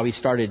tone than how he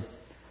started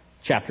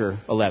chapter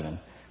 11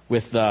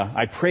 with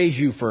I praise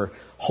you for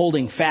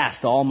holding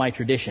fast to all my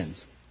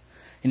traditions.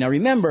 And now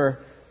remember,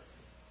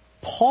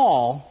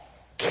 Paul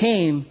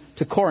came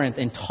to Corinth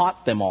and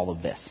taught them all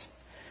of this.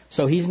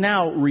 So he's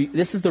now,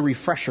 this is the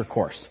refresher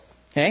course.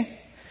 Okay?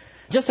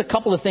 Just a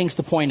couple of things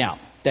to point out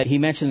that he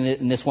mentioned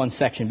in this one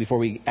section before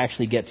we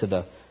actually get to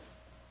the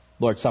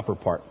Lord's Supper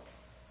part.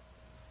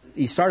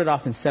 He started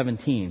off in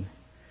 17.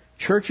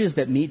 Churches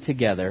that meet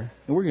together,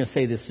 and we're going to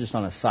say this just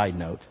on a side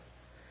note,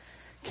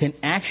 can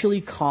actually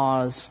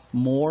cause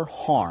more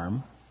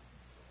harm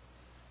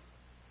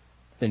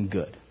than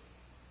good.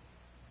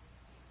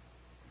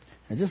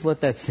 And just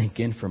let that sink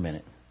in for a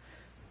minute.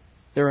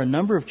 There are a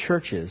number of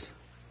churches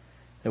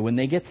that when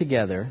they get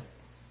together,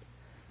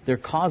 they're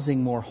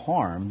causing more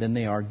harm than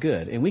they are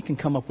good. And we can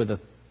come up with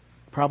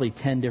probably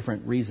 10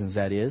 different reasons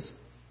that is.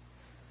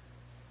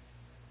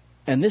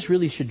 And this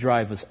really should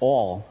drive us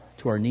all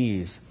to our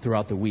knees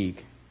throughout the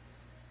week,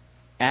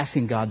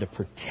 asking God to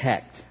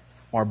protect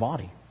our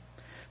body.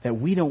 That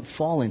we don't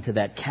fall into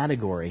that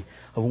category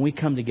of when we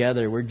come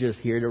together, we're just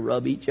here to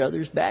rub each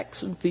other's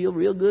backs and feel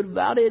real good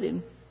about it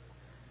and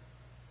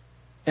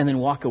then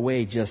walk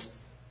away just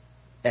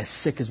as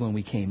sick as when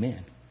we came in.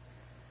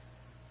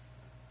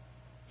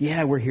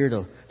 Yeah, we're here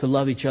to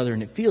love each other,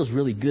 and it feels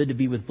really good to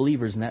be with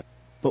believers and that.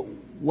 But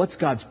what's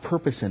God's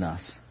purpose in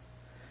us?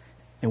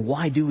 And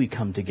why do we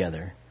come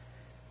together?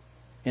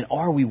 And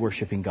are we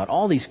worshiping God?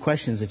 All these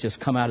questions that just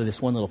come out of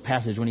this one little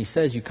passage. When he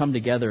says you come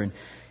together and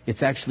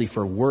it's actually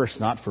for worse,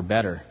 not for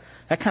better.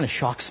 That kind of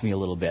shocks me a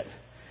little bit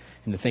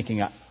into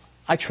thinking,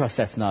 I trust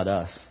that's not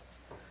us.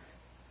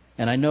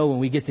 And I know when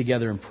we get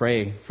together and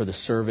pray for the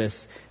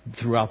service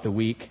throughout the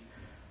week,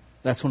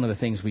 that's one of the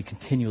things we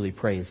continually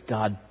pray is,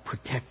 God,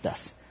 protect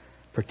us.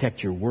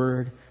 Protect your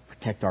word.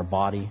 Protect our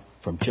body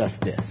from just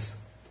this.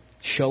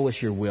 Show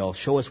us your will.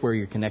 Show us where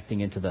you're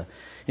connecting into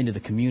the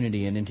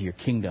community and into your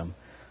kingdom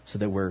so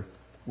that we're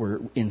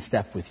in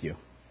step with you.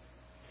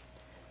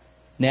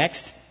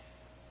 Next,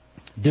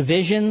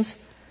 divisions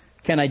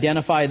can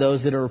identify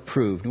those that are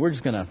approved. We're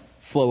just going to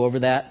flow over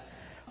that.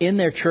 In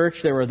their church,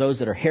 there are those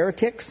that are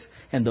heretics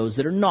and those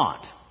that are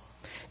not.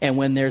 And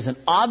when there's an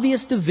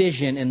obvious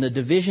division and the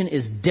division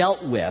is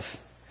dealt with,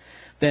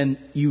 then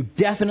you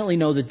definitely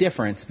know the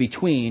difference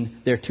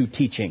between their two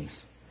teachings.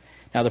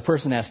 Now the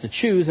person has to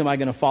choose, am I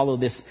going to follow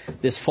this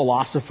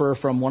philosopher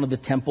from one of the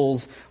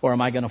temples, or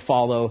am I going to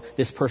follow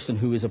this person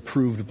who is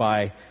approved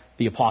by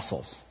the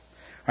apostles?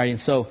 All right, and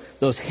so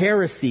those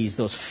heresies,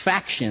 those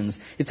factions,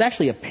 it's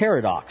actually a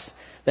paradox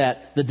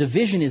that the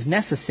division is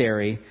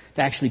necessary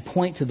to actually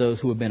point to those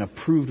who have been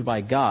approved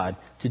by God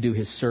to do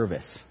his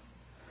service.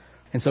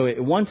 And so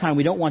at one time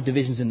we don't want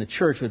divisions in the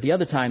church, but at the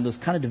other time those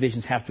kind of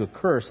divisions have to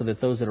occur so that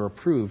those that are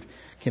approved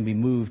can be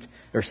moved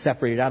or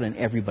separated out and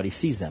everybody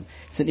sees them.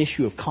 It's an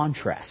issue of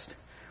contrast.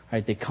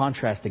 Right? They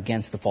contrast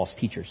against the false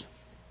teachers.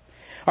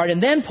 All right,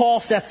 and then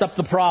Paul sets up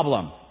the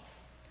problem.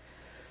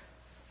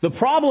 The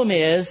problem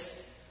is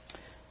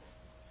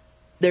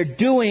they're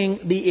doing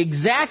the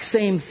exact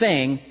same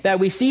thing that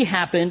we see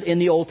happened in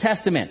the Old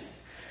Testament.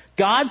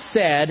 God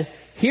said,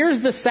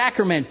 here's the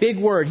sacrament, big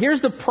word.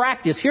 Here's the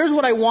practice. Here's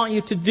what I want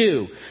you to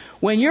do.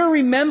 When you're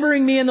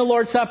remembering me in the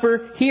Lord's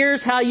Supper,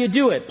 here's how you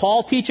do it.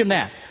 Paul, teach him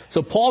that.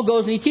 So Paul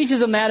goes and he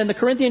teaches them that, and the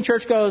Corinthian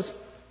church goes,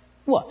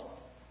 what?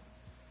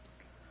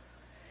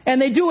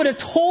 And they do it a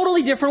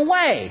totally different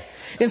way.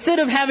 Instead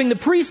of having the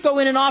priest go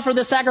in and offer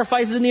the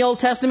sacrifices in the Old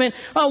Testament,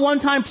 one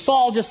time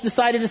Saul just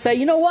decided to say,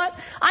 you know what?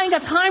 I ain't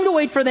got time to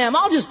wait for them.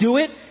 I'll just do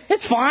it.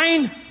 It's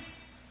fine.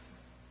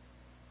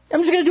 I'm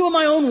just going to do it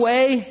my own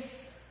way.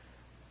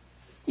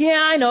 Yeah,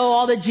 I know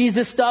all the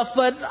Jesus stuff,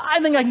 but I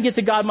think I can get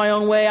to God my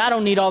own way. I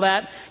don't need all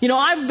that.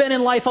 I've been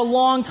in life a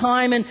long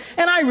time, and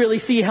I really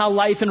see how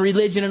life and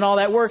religion and all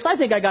that works. I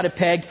think I got it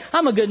pegged.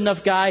 I'm a good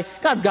enough guy.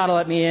 God's got to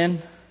let me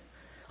in.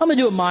 I'm going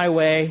to do it my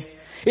way.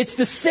 It's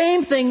the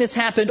same thing that's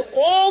happened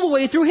all the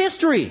way through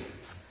history.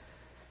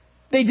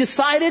 They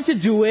decided to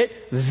do it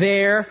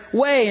their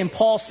way. And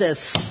Paul says,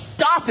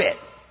 stop it.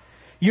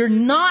 You're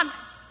not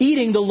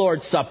eating the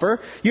Lord's Supper.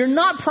 You're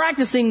not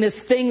practicing this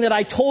thing that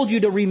I told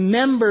you to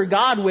remember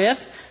God with,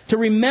 to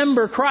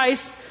remember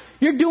Christ.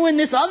 You're doing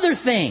this other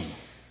thing.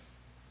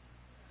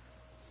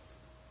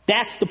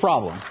 That's the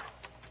problem.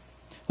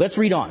 Let's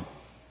read on.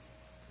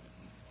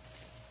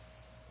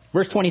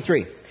 Verse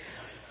 23.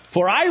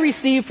 For I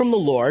received from the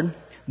Lord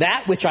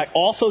that which I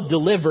also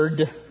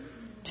delivered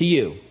to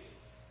you.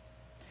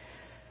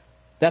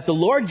 That the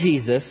Lord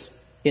Jesus,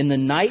 in the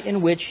night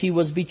in which he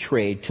was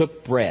betrayed,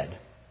 took bread.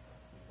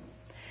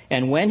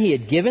 And when he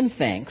had given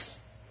thanks,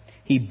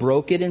 he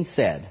broke it and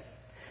said,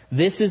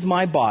 this is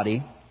my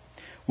body,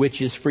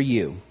 which is for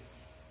you.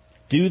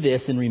 Do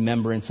this in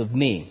remembrance of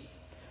me.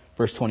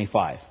 Verse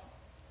 25.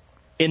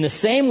 In the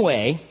same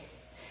way,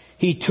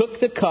 he took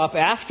the cup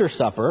after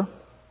supper,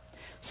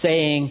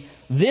 saying,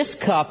 this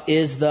cup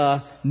is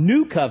the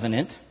new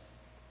covenant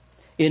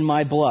in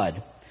my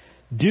blood.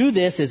 Do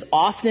this as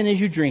often as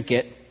you drink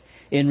it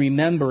in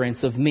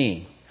remembrance of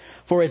me.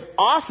 For as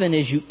often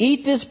as you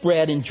eat this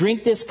bread and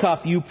drink this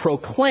cup, you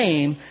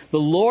proclaim the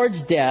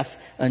Lord's death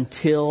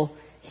until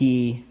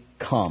he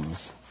comes.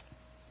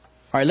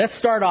 All right, let's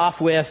start off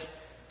with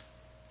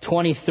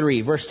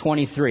 23, verse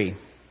 23.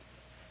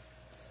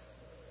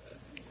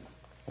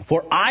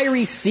 For I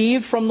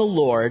received from the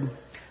Lord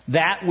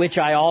that which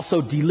I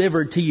also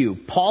delivered to you.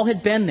 Paul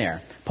had been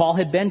there. Paul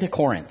had been to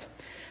Corinth.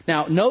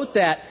 Now, note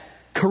that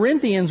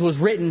Corinthians was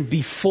written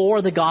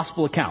before the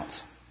gospel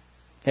accounts.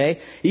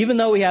 Okay? Even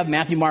though we have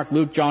Matthew, Mark,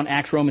 Luke, John,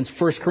 Acts, Romans,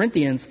 1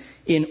 Corinthians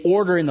in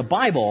order in the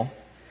Bible,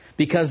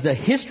 because the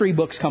history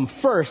books come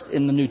first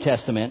in the New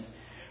Testament,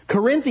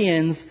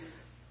 Corinthians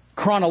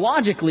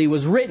chronologically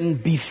was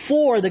written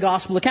before the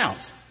gospel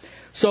accounts.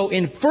 So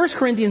in 1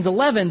 Corinthians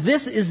 11,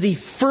 this is the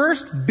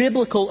first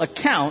biblical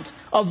account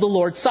of the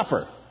Lord's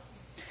Supper.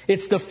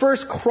 It's the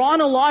first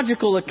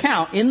chronological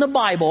account in the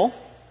Bible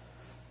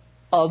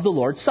of the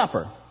Lord's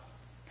Supper.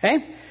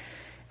 Okay?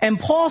 And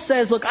Paul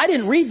says, look, I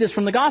didn't read this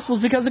from the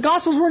Gospels because the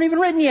Gospels weren't even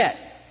written yet.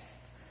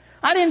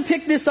 I didn't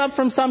pick this up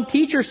from some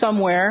teacher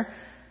somewhere.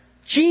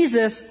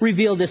 Jesus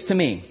revealed this to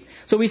me.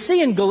 So we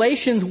see in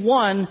Galatians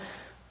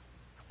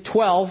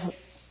 1:12,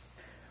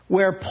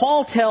 where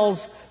Paul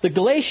tells the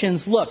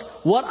Galatians, look,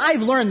 what I've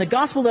learned, the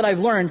gospel that I've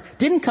learned,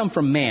 didn't come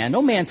from man.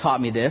 No man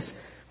taught me this.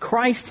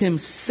 Christ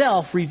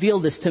himself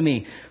revealed this to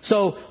me.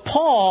 So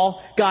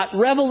Paul got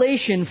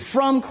revelation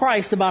from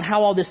Christ about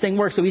how all this thing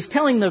works. So he's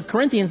telling the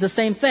Corinthians the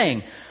same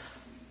thing.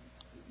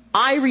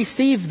 I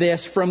received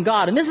this from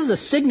God. And this is a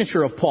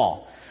signature of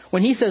Paul.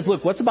 When he says,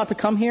 look, what's about to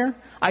come here?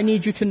 I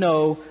need you to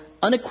know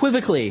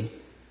unequivocally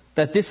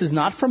that this is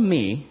not from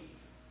me.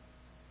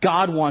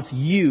 God wants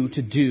you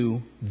to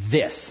do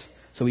this.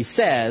 So he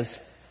says,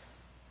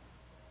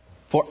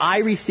 for I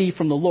received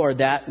from the Lord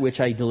that which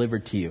I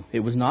delivered to you.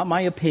 It was not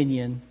my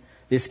opinion.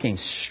 This came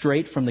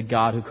straight from the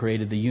God who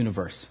created the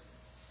universe.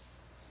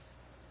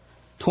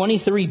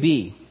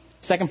 23b,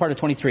 second part of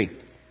 23.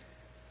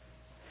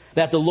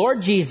 That the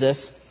Lord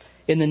Jesus,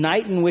 in the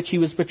night in which he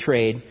was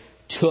betrayed,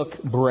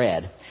 took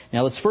bread.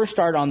 Now let's first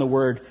start on the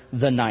word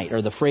the night,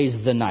 or the phrase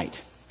the night.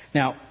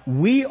 Now,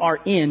 we are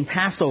in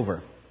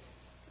Passover.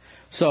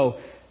 So,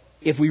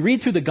 if we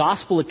read through the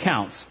gospel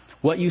accounts,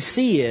 what you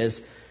see is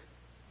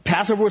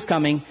Passover was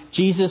coming.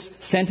 Jesus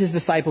sent his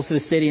disciples to the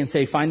city and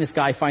say, find this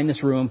guy, find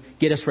this room,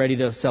 get us ready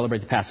to celebrate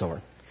the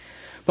Passover.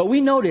 But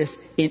we notice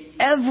in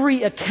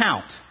every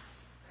account,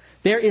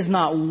 there is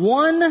not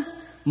one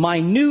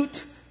minute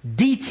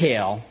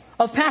detail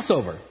of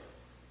Passover.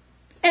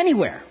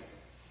 Anywhere.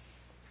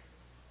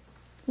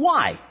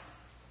 Why?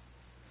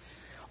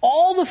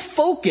 All the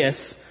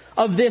focus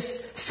of this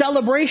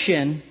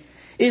celebration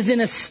is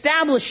in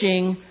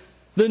establishing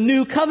the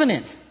new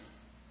covenant.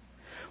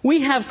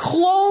 We have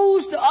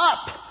closed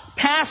up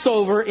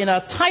Passover in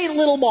a tight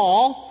little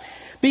ball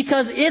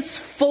because it's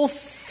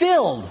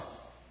fulfilled.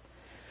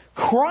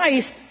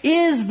 Christ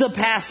is the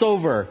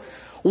Passover.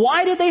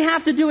 Why did they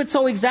have to do it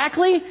so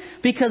exactly?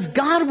 Because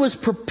God was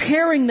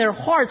preparing their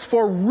hearts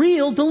for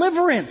real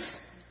deliverance.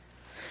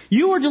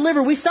 You were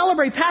delivered. We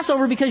celebrate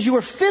Passover because you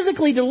were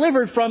physically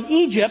delivered from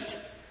Egypt,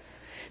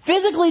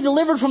 physically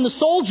delivered from the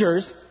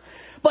soldiers.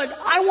 But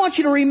I want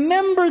you to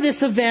remember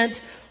this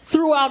event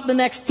throughout the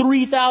next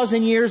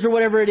 3,000 years or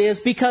whatever it is,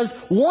 because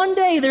one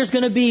day there's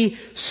going to be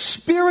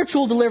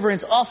spiritual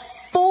deliverance, a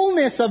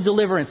fullness of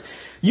deliverance.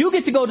 You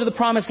get to go to the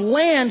promised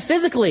land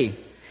physically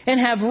and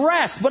have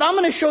rest. But I'm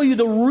going to show you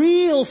the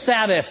real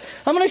Sabbath.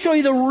 I'm going to show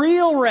you the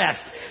real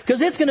rest,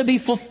 because it's going to be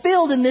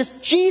fulfilled in this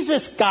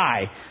Jesus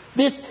guy,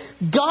 this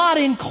God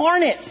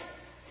incarnate.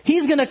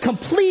 He's going to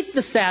complete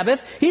the Sabbath.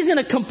 He's going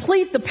to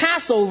complete the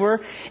Passover.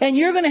 And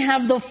you're going to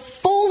have the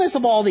fullness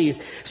of all these.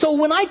 So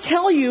when I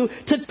tell you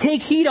to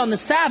take heed on the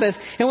Sabbath,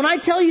 and when I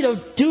tell you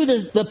to do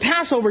the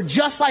Passover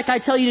just like I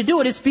tell you to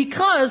do it, it's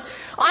because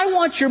I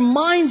want your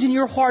minds and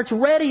your hearts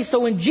ready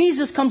so when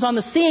Jesus comes on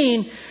the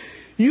scene,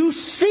 you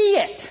see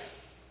it.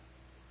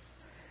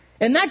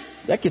 And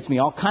that gets me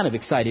all kind of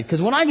excited,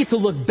 because when I get to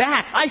look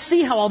back, I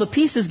see how all the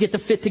pieces get to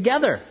fit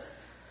together.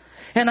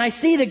 And I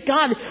see that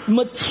God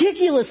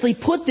meticulously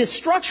put this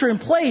structure in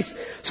place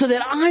so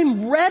that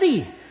I'm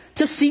ready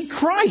to see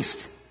Christ.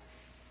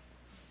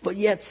 But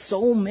yet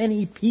so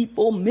many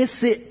people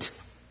miss it.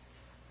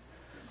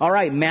 All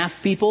right, math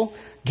people,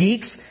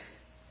 geeks,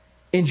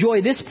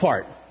 enjoy this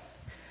part.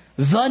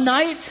 The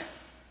night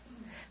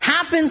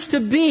happens to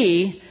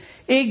be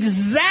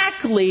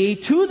exactly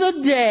to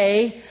the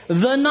day,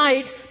 the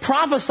night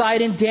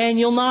prophesied in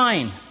Daniel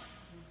 9.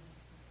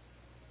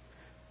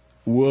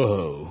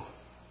 Whoa.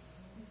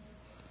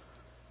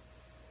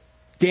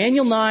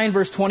 Daniel 9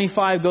 verse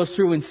 25 goes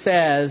through and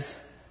says,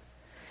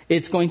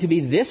 it's going to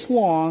be this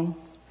long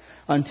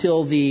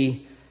until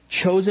the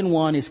chosen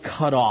one is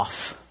cut off.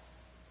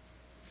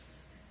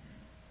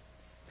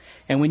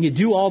 And when you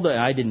do all the,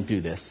 I didn't do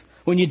this,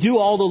 when you do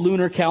all the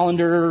lunar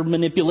calendar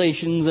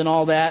manipulations and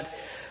all that,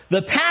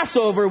 the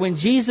Passover, when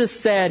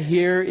Jesus said,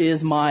 here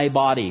is my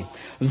body,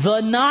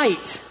 the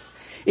night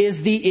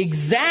is the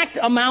exact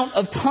amount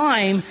of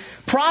time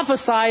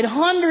prophesied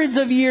hundreds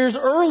of years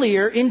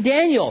earlier in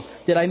Daniel.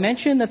 Did I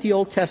mention that the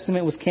Old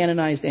Testament was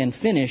canonized and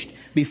finished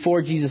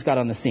before Jesus got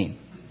on the scene?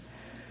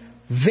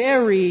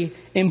 Very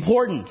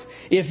important.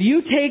 If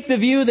you take the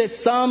view that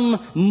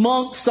some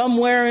monk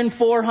somewhere in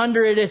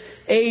 400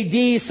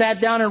 AD sat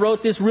down and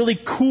wrote this really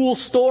cool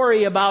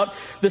story about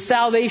the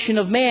salvation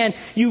of man,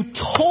 you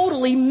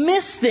totally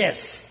miss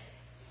this.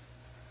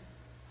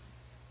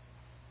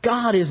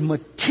 God is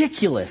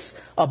meticulous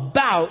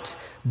about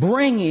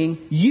bringing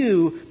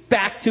you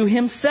back to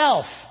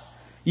Himself.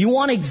 You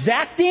want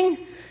exacting?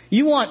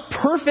 You want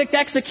perfect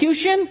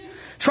execution?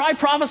 Try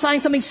prophesying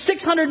something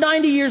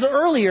 690 years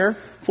earlier,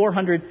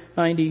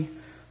 490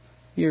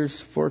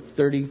 years,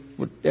 430,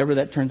 whatever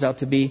that turns out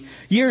to be,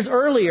 years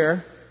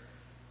earlier,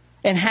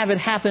 and have it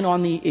happen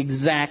on the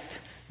exact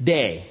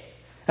day.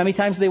 How many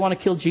times do they want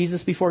to kill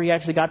Jesus before He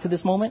actually got to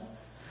this moment?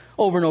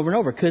 Over and over and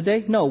over. Could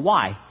they? No.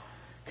 Why?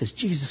 Because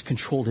Jesus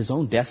controlled His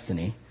own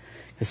destiny.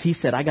 Because He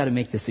said, I got to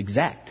make this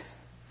exact.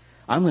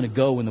 I'm going to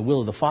go when the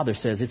will of the Father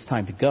says it's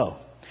time to go.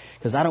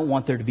 Because I don't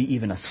want there to be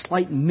even a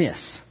slight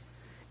miss.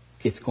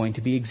 It's going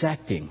to be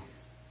exacting.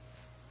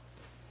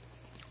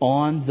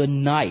 On the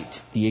night,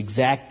 the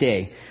exact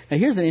day. Now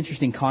here's an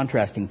interesting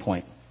contrasting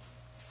point.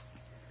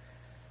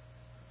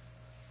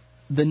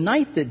 the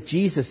night that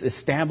Jesus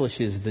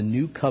establishes the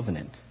new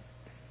covenant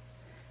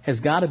has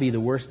got to be the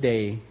worst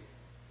day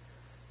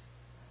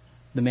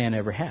the man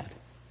ever had.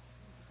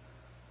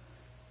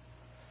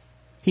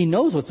 He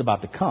knows what's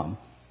about to come.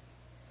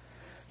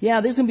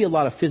 Yeah, there's going to be a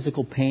lot of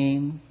physical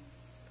pain.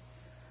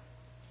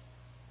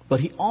 But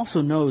he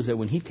also knows that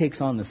when he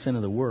takes on the sin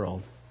of the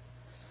world,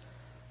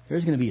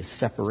 there's going to be a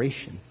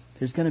separation.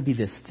 There's going to be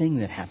this thing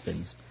that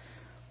happens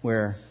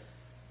where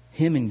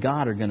him and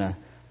God are going to,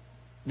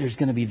 there's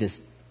going to be this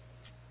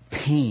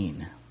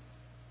pain.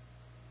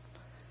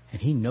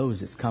 And he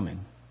knows it's coming.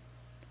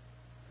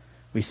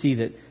 We see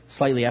that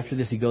slightly after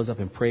this, he goes up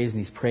and prays, and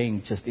he's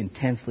praying just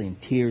intensely in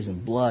tears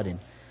and blood. And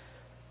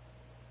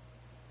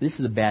this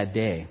is a bad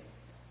day.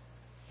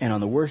 And on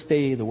the worst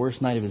day, the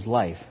worst night of his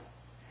life,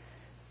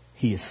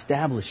 he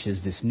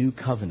establishes this new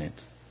covenant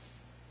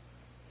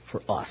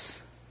for us.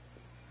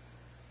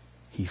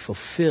 He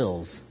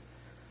fulfills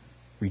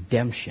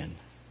redemption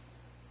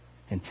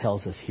and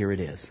tells us, here it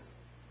is.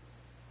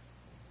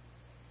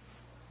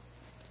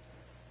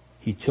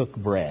 He took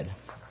bread.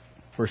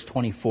 Verse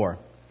 24.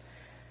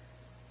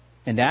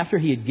 And after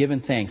he had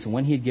given thanks, and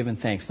when he had given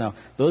thanks. Now,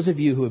 those of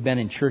you who have been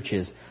in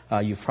churches,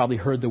 you've probably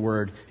heard the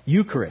word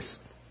Eucharist.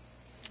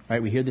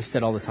 Right? We hear this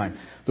said all the time.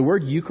 The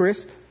word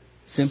Eucharist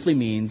simply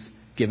means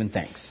given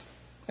thanks.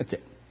 That's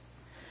it.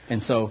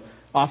 And so,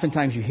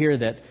 oftentimes you hear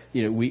that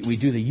we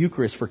do the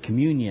Eucharist for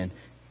communion.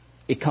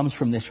 It comes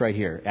from this right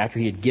here. After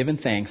he had given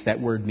thanks, that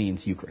word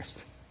means Eucharist.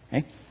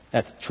 Okay?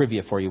 That's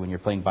trivia for you when you're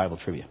playing Bible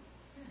trivia.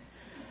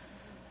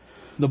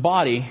 The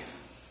body,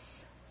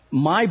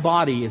 my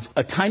body, is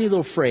a tiny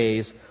little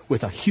phrase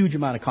with a huge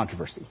amount of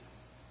controversy.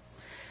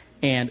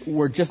 And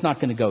we're just not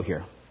going to go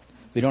here.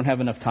 We don't have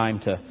enough time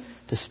to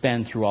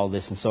spend through all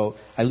this. And so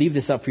I leave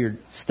this up for your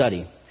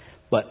study.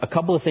 But a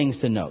couple of things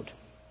to note.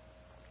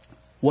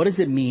 What does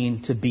it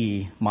mean to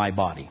be my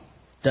body?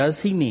 Does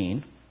he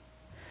mean,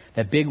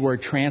 that big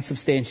word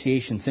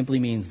transubstantiation simply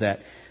means that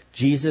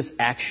Jesus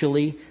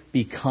actually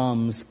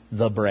becomes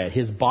the bread.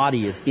 His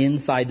body is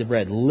inside the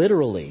bread.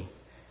 Literally,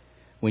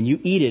 when you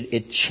eat it,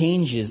 it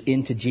changes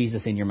into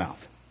Jesus in your mouth.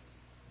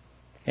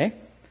 Okay?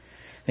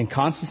 Then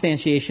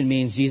consubstantiation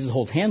means Jesus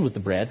holds hand with the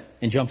bread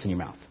and jumps in your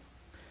mouth.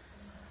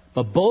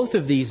 But both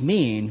of these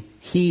mean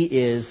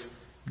Jesus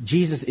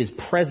is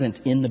present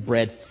in the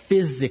bread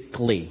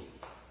physically.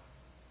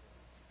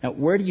 Now,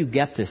 where do you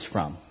get this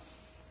from?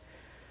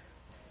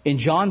 In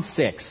John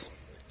 6,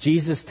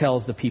 Jesus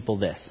tells the people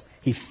this.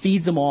 He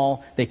feeds them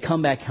all. They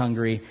come back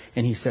hungry.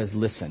 And he says,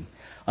 listen,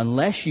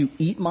 unless you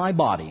eat my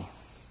body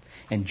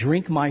and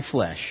drink my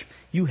flesh,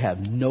 you have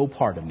no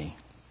part of me.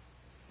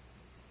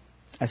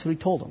 That's what he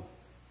told them.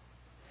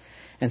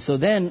 And so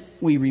then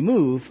we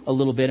remove a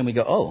little bit and we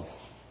go, oh,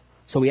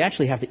 so we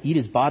actually have to eat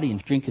his body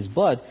and drink his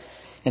blood.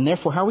 And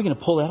therefore, how are we going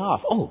to pull that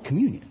off? Oh,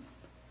 communion.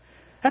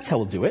 That's how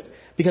we'll do it.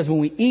 Because when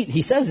we eat,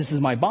 he says this is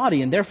my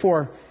body, and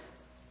therefore,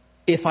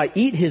 if I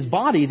eat his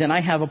body, then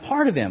I have a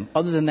part of him.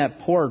 Other than that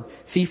poor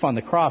thief on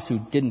the cross who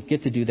didn't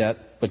get to do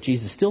that, but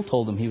Jesus still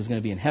told him he was going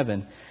to be in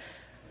heaven.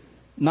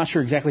 Not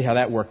sure exactly how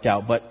that worked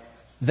out, but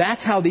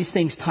that's how these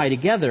things tie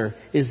together,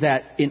 is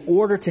that in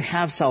order to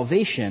have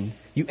salvation,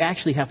 you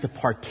actually have to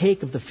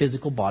partake of the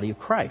physical body of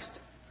Christ.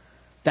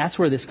 That's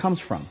where this comes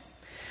from.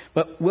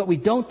 But what we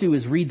don't do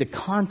is read the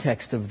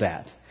context of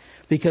that.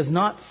 Because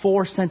not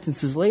 4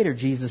 sentences later,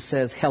 Jesus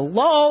says,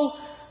 hello,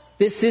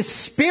 this is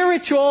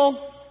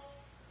spiritual.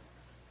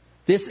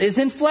 This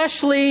isn't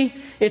fleshly.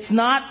 It's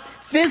not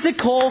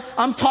physical.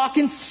 I'm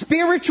talking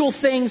spiritual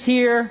things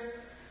here.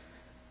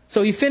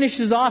 So he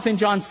finishes off in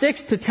John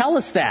 6 to tell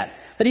us that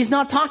he's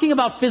not talking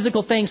about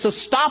physical things. So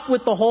stop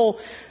with the whole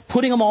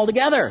putting them all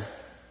together.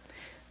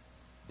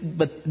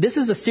 But this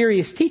is a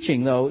serious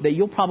teaching, though, that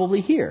you'll probably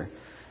hear.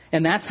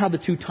 And that's how the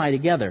two tie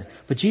together.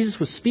 But Jesus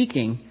was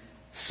speaking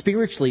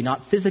spiritually,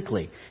 not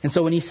physically. And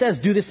so when he says,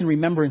 do this in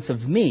remembrance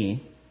of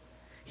me,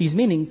 he's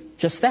meaning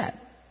just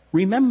that.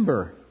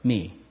 Remember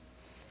me.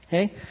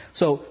 Okay?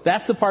 So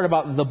that's the part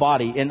about the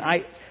body. And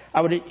I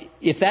would,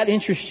 if that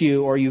interests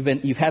you, or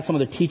you've had some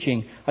other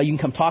teaching, you can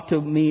come talk to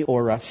me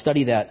or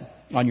study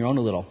that on your own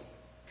a little.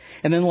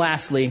 And then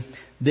lastly,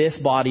 this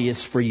body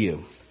is for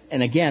you.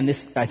 And again,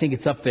 this, I think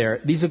it's up there.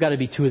 These have got to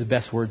be 2 of the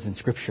best words in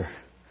Scripture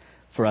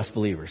for us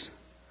believers.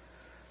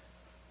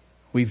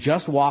 We've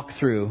just walked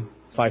through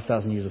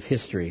 5,000 years of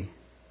history,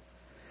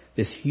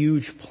 this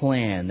huge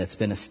plan that's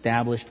been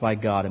established by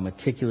God and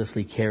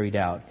meticulously carried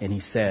out. And he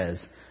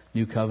says,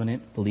 New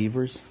Covenant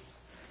believers,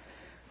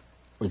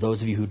 or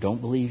those of you who don't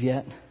believe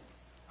yet,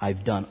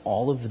 I've done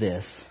all of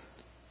this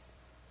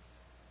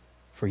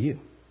for you.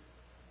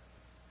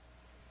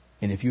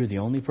 And if you're the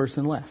only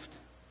person left,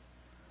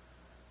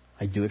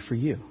 I do it for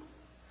you.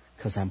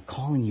 Because I'm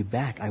calling you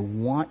back. I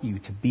want you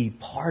to be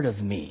part of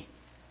me.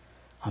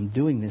 I'm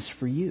doing this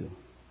for you.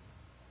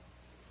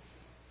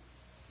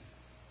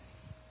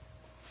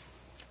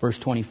 Verse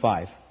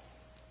 25.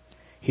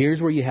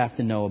 Here's where you have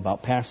to know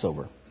about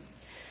Passover.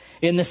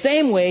 In the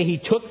same way, he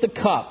took the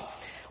cup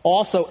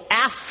also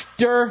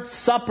after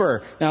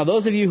supper. Now,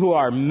 those of you who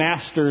are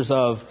masters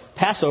of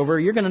Passover,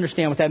 you're going to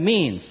understand what that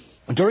means.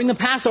 During the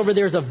Passover,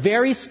 there's a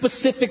very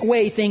specific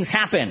way things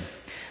happen.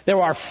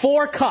 There are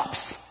 4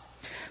 cups.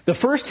 The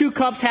first 2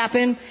 cups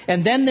happen,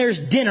 and then there's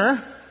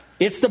dinner.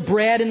 It's the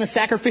bread and the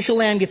sacrificial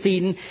lamb gets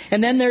eaten.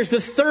 And then there's the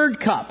 3rd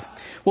cup.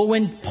 Well,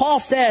 when Paul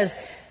says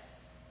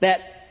that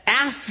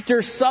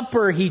after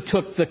supper he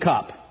took the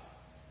cup,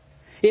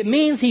 it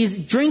means he's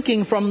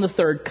drinking from the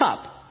 3rd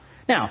cup.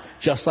 Now,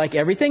 just like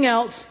everything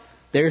else,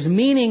 there's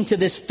meaning to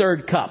this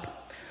 3rd cup.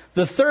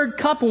 The 3rd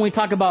cup, when we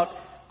talk about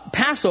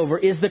Passover,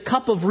 is the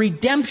cup of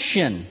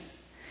redemption.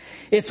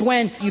 It's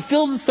when you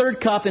fill the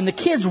 3rd cup and the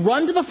kids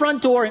run to the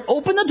front door and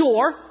open the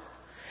door.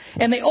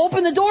 And they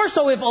open the door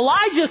so if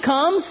Elijah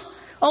comes,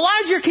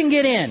 Elijah can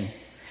get in.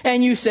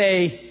 And you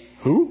say,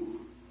 who?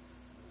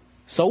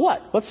 So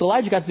what? What's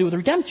Elijah got to do with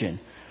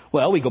redemption?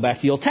 Well, we go back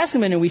to the Old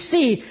Testament and we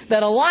see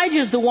that Elijah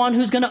is the one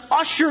who's going to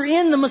usher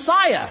in the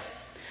Messiah.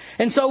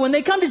 And so when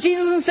they come to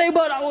Jesus and say,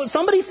 but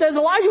somebody says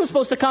Elijah was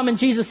supposed to come, and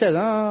Jesus says,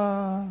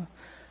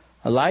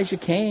 Elijah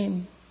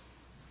came.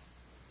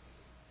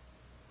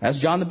 That's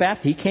John the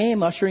Baptist. He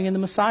came ushering in the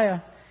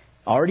Messiah.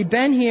 Already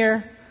been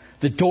here.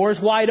 The door's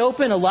wide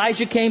open.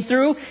 Elijah came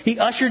through. He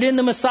ushered in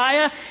the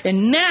Messiah.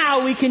 And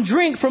now we can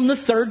drink from the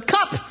 3rd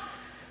cup.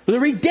 The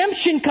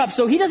redemption cup.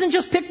 So he doesn't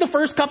just pick the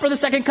 1st cup or the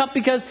 2nd cup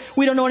because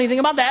we don't know anything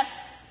about that.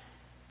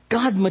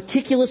 God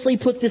meticulously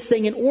put this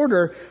thing in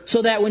order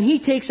so that when he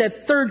takes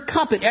that 3rd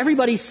cup and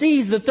everybody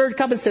sees the 3rd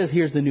cup and says,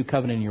 here's the new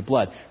covenant in your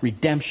blood.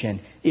 Redemption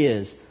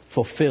is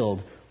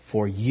fulfilled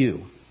for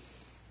you.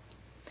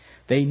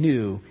 They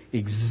knew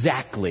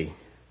exactly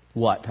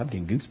what. I'm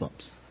getting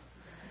goosebumps.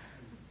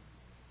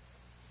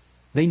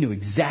 They knew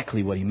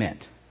exactly what he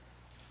meant.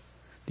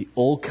 The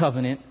old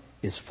covenant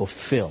is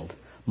fulfilled.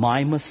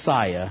 My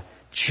Messiah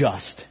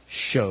just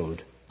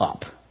showed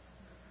up.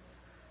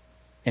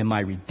 And my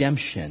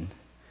redemption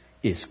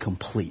is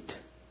complete.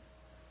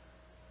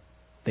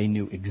 They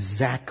knew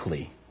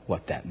exactly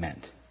what that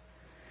meant.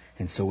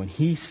 And so when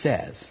he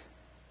says,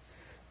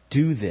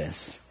 do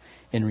this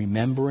in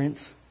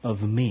remembrance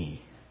of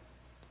me,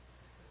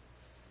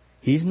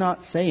 he's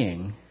not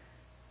saying,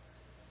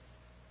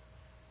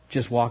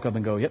 just walk up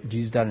and go, yep,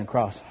 Jesus died on the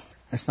cross.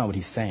 That's not what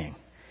he's saying.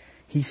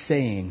 He's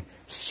saying,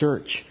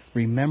 search,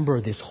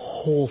 remember this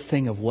whole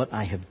thing of what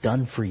I have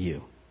done for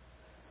you.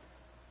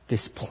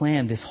 This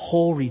plan, this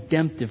whole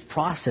redemptive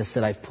process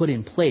that I've put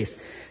in place.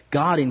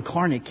 God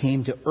incarnate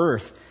came to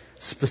earth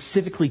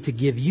specifically to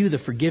give you the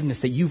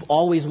forgiveness that you've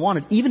always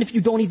wanted, even if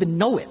you don't even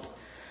know it.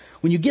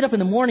 When you get up in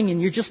the morning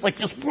and you're just like,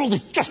 this world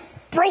is just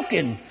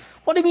broken.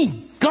 What do you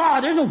mean,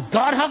 God? There's no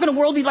God. How can a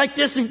world be like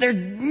this if they're...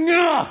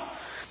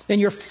 And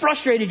you're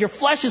frustrated. Your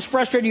flesh is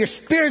frustrated. Your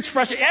spirit's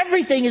frustrated.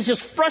 Everything is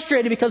just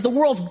frustrated because the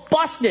world's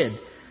busted.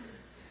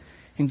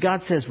 And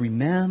God says,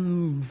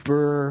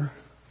 remember,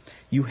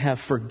 you have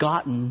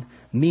forgotten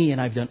me,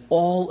 and I've done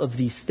all of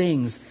these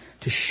things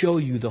to show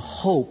you the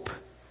hope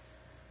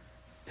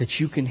that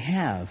you can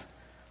have.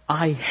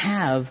 I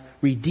have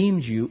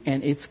redeemed you,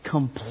 and it's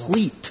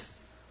complete.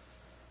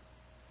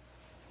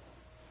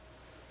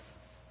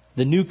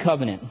 The new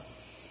covenant.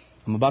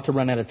 I'm about to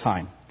run out of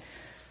time.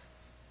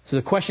 So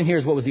the question here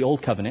is, what was the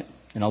old covenant?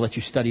 And I'll let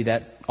you study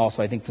that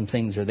also. I think some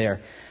things are there.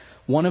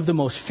 One of the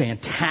most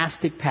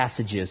fantastic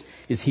passages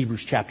is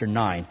Hebrews chapter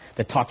 9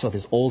 that talks about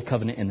this old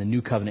covenant and the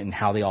new covenant and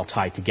how they all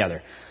tie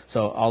together.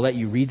 So I'll let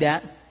you read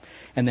that.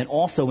 And then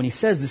also when he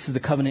says this is the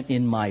covenant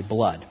in my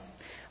blood,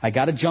 I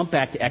got to jump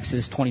back to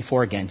Exodus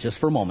 24 again just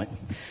for a moment.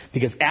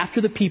 Because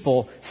after the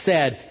people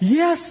said,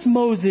 yes,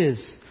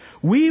 Moses,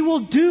 we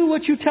will do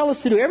what you tell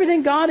us to do.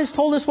 Everything God has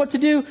told us what to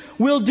do,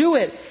 we'll do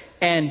it.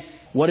 And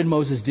what did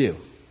Moses do?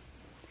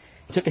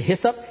 He took a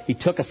hyssop, he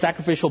took a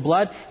sacrificial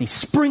blood, and he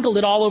sprinkled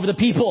it all over the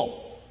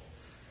people.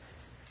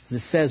 As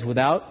it says,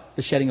 without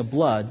the shedding of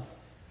blood,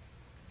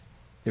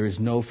 there is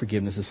no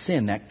forgiveness of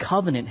sin. That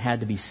covenant had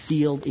to be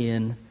sealed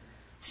in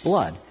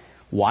blood.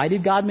 Why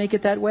did God make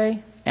it that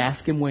way?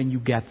 Ask him when you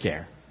get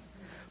there.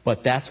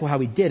 But that's how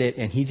he did it,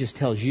 and he just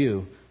tells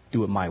you,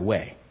 do it my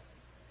way.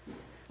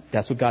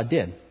 That's what God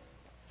did.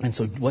 And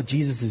so what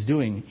Jesus is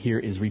doing here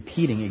is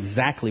repeating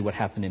exactly what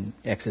happened in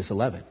Exodus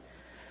 11.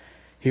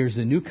 Here's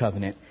the new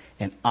covenant,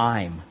 and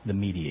I'm the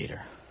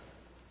mediator.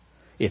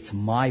 It's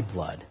my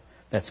blood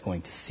that's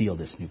going to seal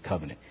this new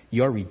covenant.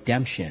 Your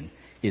redemption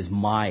is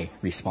my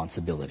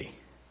responsibility.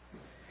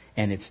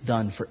 And it's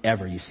done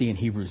forever. You see in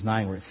Hebrews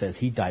 9 where it says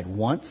he died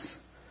once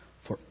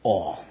for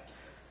all.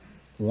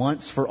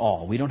 Once for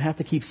all. We don't have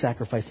to keep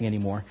sacrificing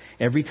anymore.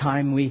 Every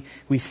time we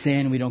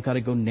sin, we don't got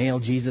to go nail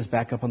Jesus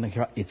back up on the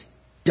cross. It's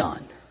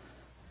done.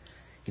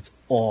 It's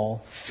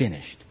all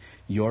finished.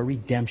 Your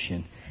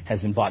redemption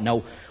has been bought.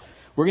 Now,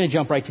 we're going to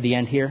jump right to the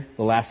end here,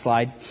 the last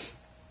slide.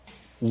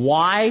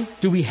 Why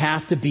do we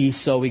have to be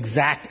so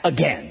exact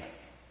again?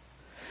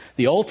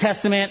 The Old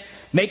Testament,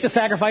 make the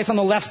sacrifice on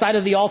the left side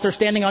of the altar,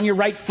 standing on your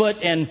right foot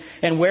and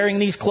wearing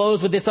these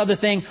clothes with this other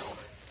thing.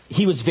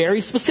 He was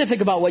very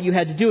specific about what you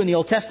had to do in the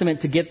Old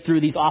Testament to get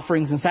through these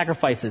offerings and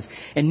sacrifices.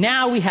 And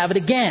now we have it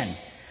again.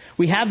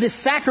 We have this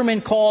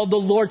sacrament called the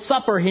Lord's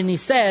Supper, and he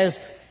says,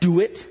 do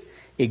it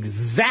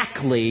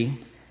exactly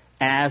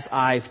as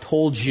I've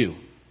told you.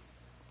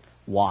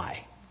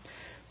 Why?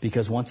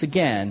 Because once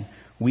again,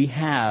 we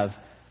have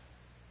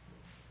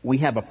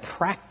a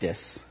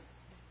practice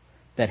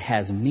that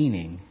has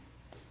meaning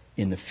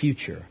in the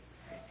future.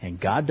 And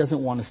God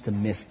doesn't want us to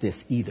miss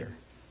this either.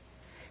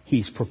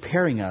 He's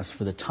preparing us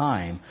for the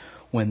time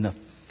when the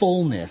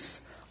fullness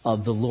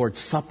of the Lord's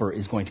Supper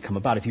is going to come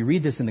about. If you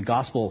read this in the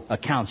gospel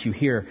accounts, you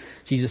hear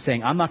Jesus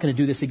saying, I'm not going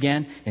to do this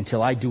again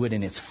until I do it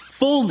in its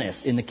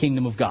fullness in the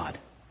kingdom of God.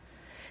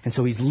 And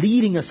so he's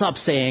leading us up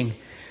saying,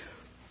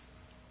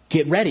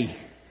 get ready.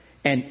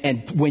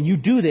 And when you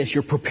do this,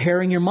 you're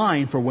preparing your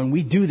mind for when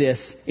we do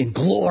this in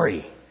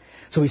glory.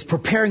 So he's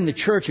preparing the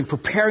church and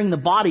preparing the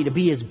body to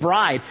be his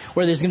bride,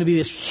 where there's going to be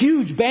this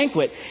huge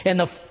banquet, and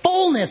the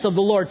fullness of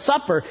the Lord's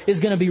Supper is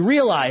going to be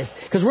realized,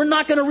 because we're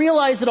not going to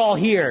realize it all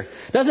here.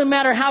 Doesn't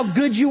matter how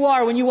good you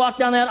are when you walk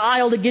down that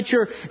aisle to get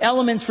your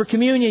elements for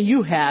communion,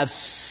 you have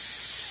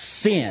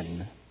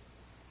sin.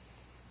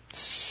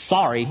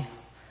 Sorry.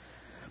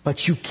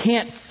 But you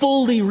can't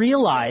fully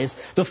realize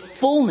the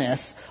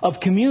fullness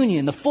of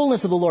communion, the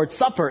fullness of the Lord's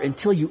Supper,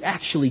 until you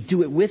actually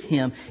do it with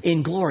him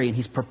in glory. And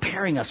he's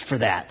preparing us for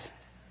that.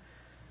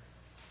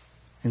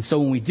 And so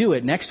when we do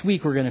it, next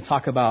week we're going to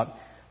talk about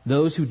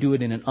those who do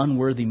it in an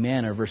unworthy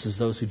manner versus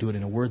those who do it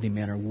in a worthy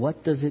manner.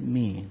 What does it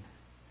mean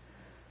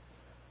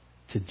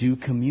to do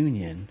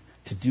communion,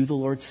 to do the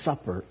Lord's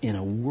Supper in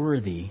a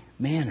worthy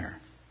manner?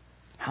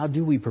 How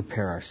do we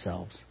prepare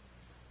ourselves?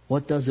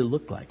 What does it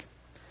look like?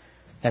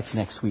 That's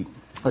next week.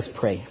 Let's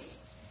pray.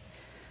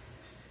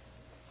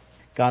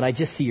 God, I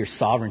just see your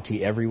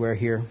sovereignty everywhere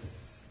here.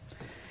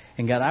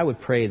 And God, I would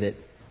pray that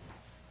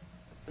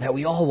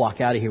we all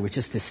walk out of here with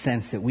just this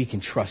sense that we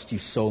can trust you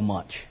so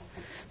much.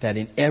 That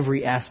in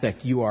every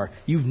aspect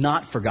you've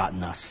not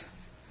forgotten us.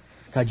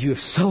 God, you have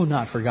so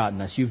not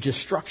forgotten us. You've just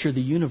structured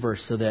the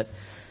universe so that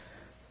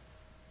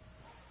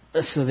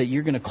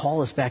you're going to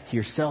call us back to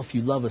yourself.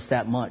 You love us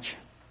that much.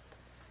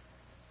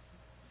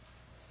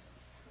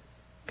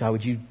 God,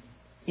 would you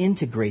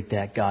integrate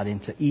that, God,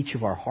 into each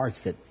of our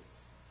hearts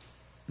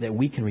that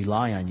we can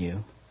rely on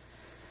you.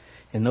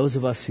 And those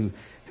of us who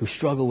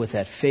struggle with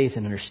that faith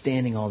and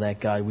understanding all that,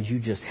 God, would you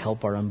just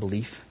help our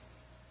unbelief?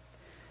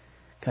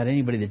 God,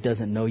 anybody that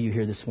doesn't know you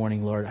here this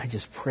morning, Lord, I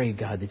just pray,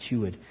 God, that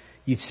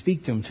you'd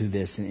speak to them through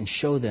this and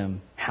show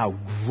them how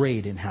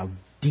great and how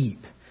deep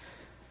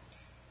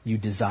you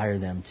desire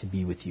them to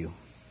be with you.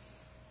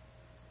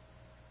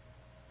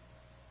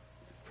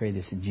 Pray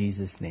this in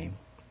Jesus' name.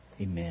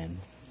 Amen.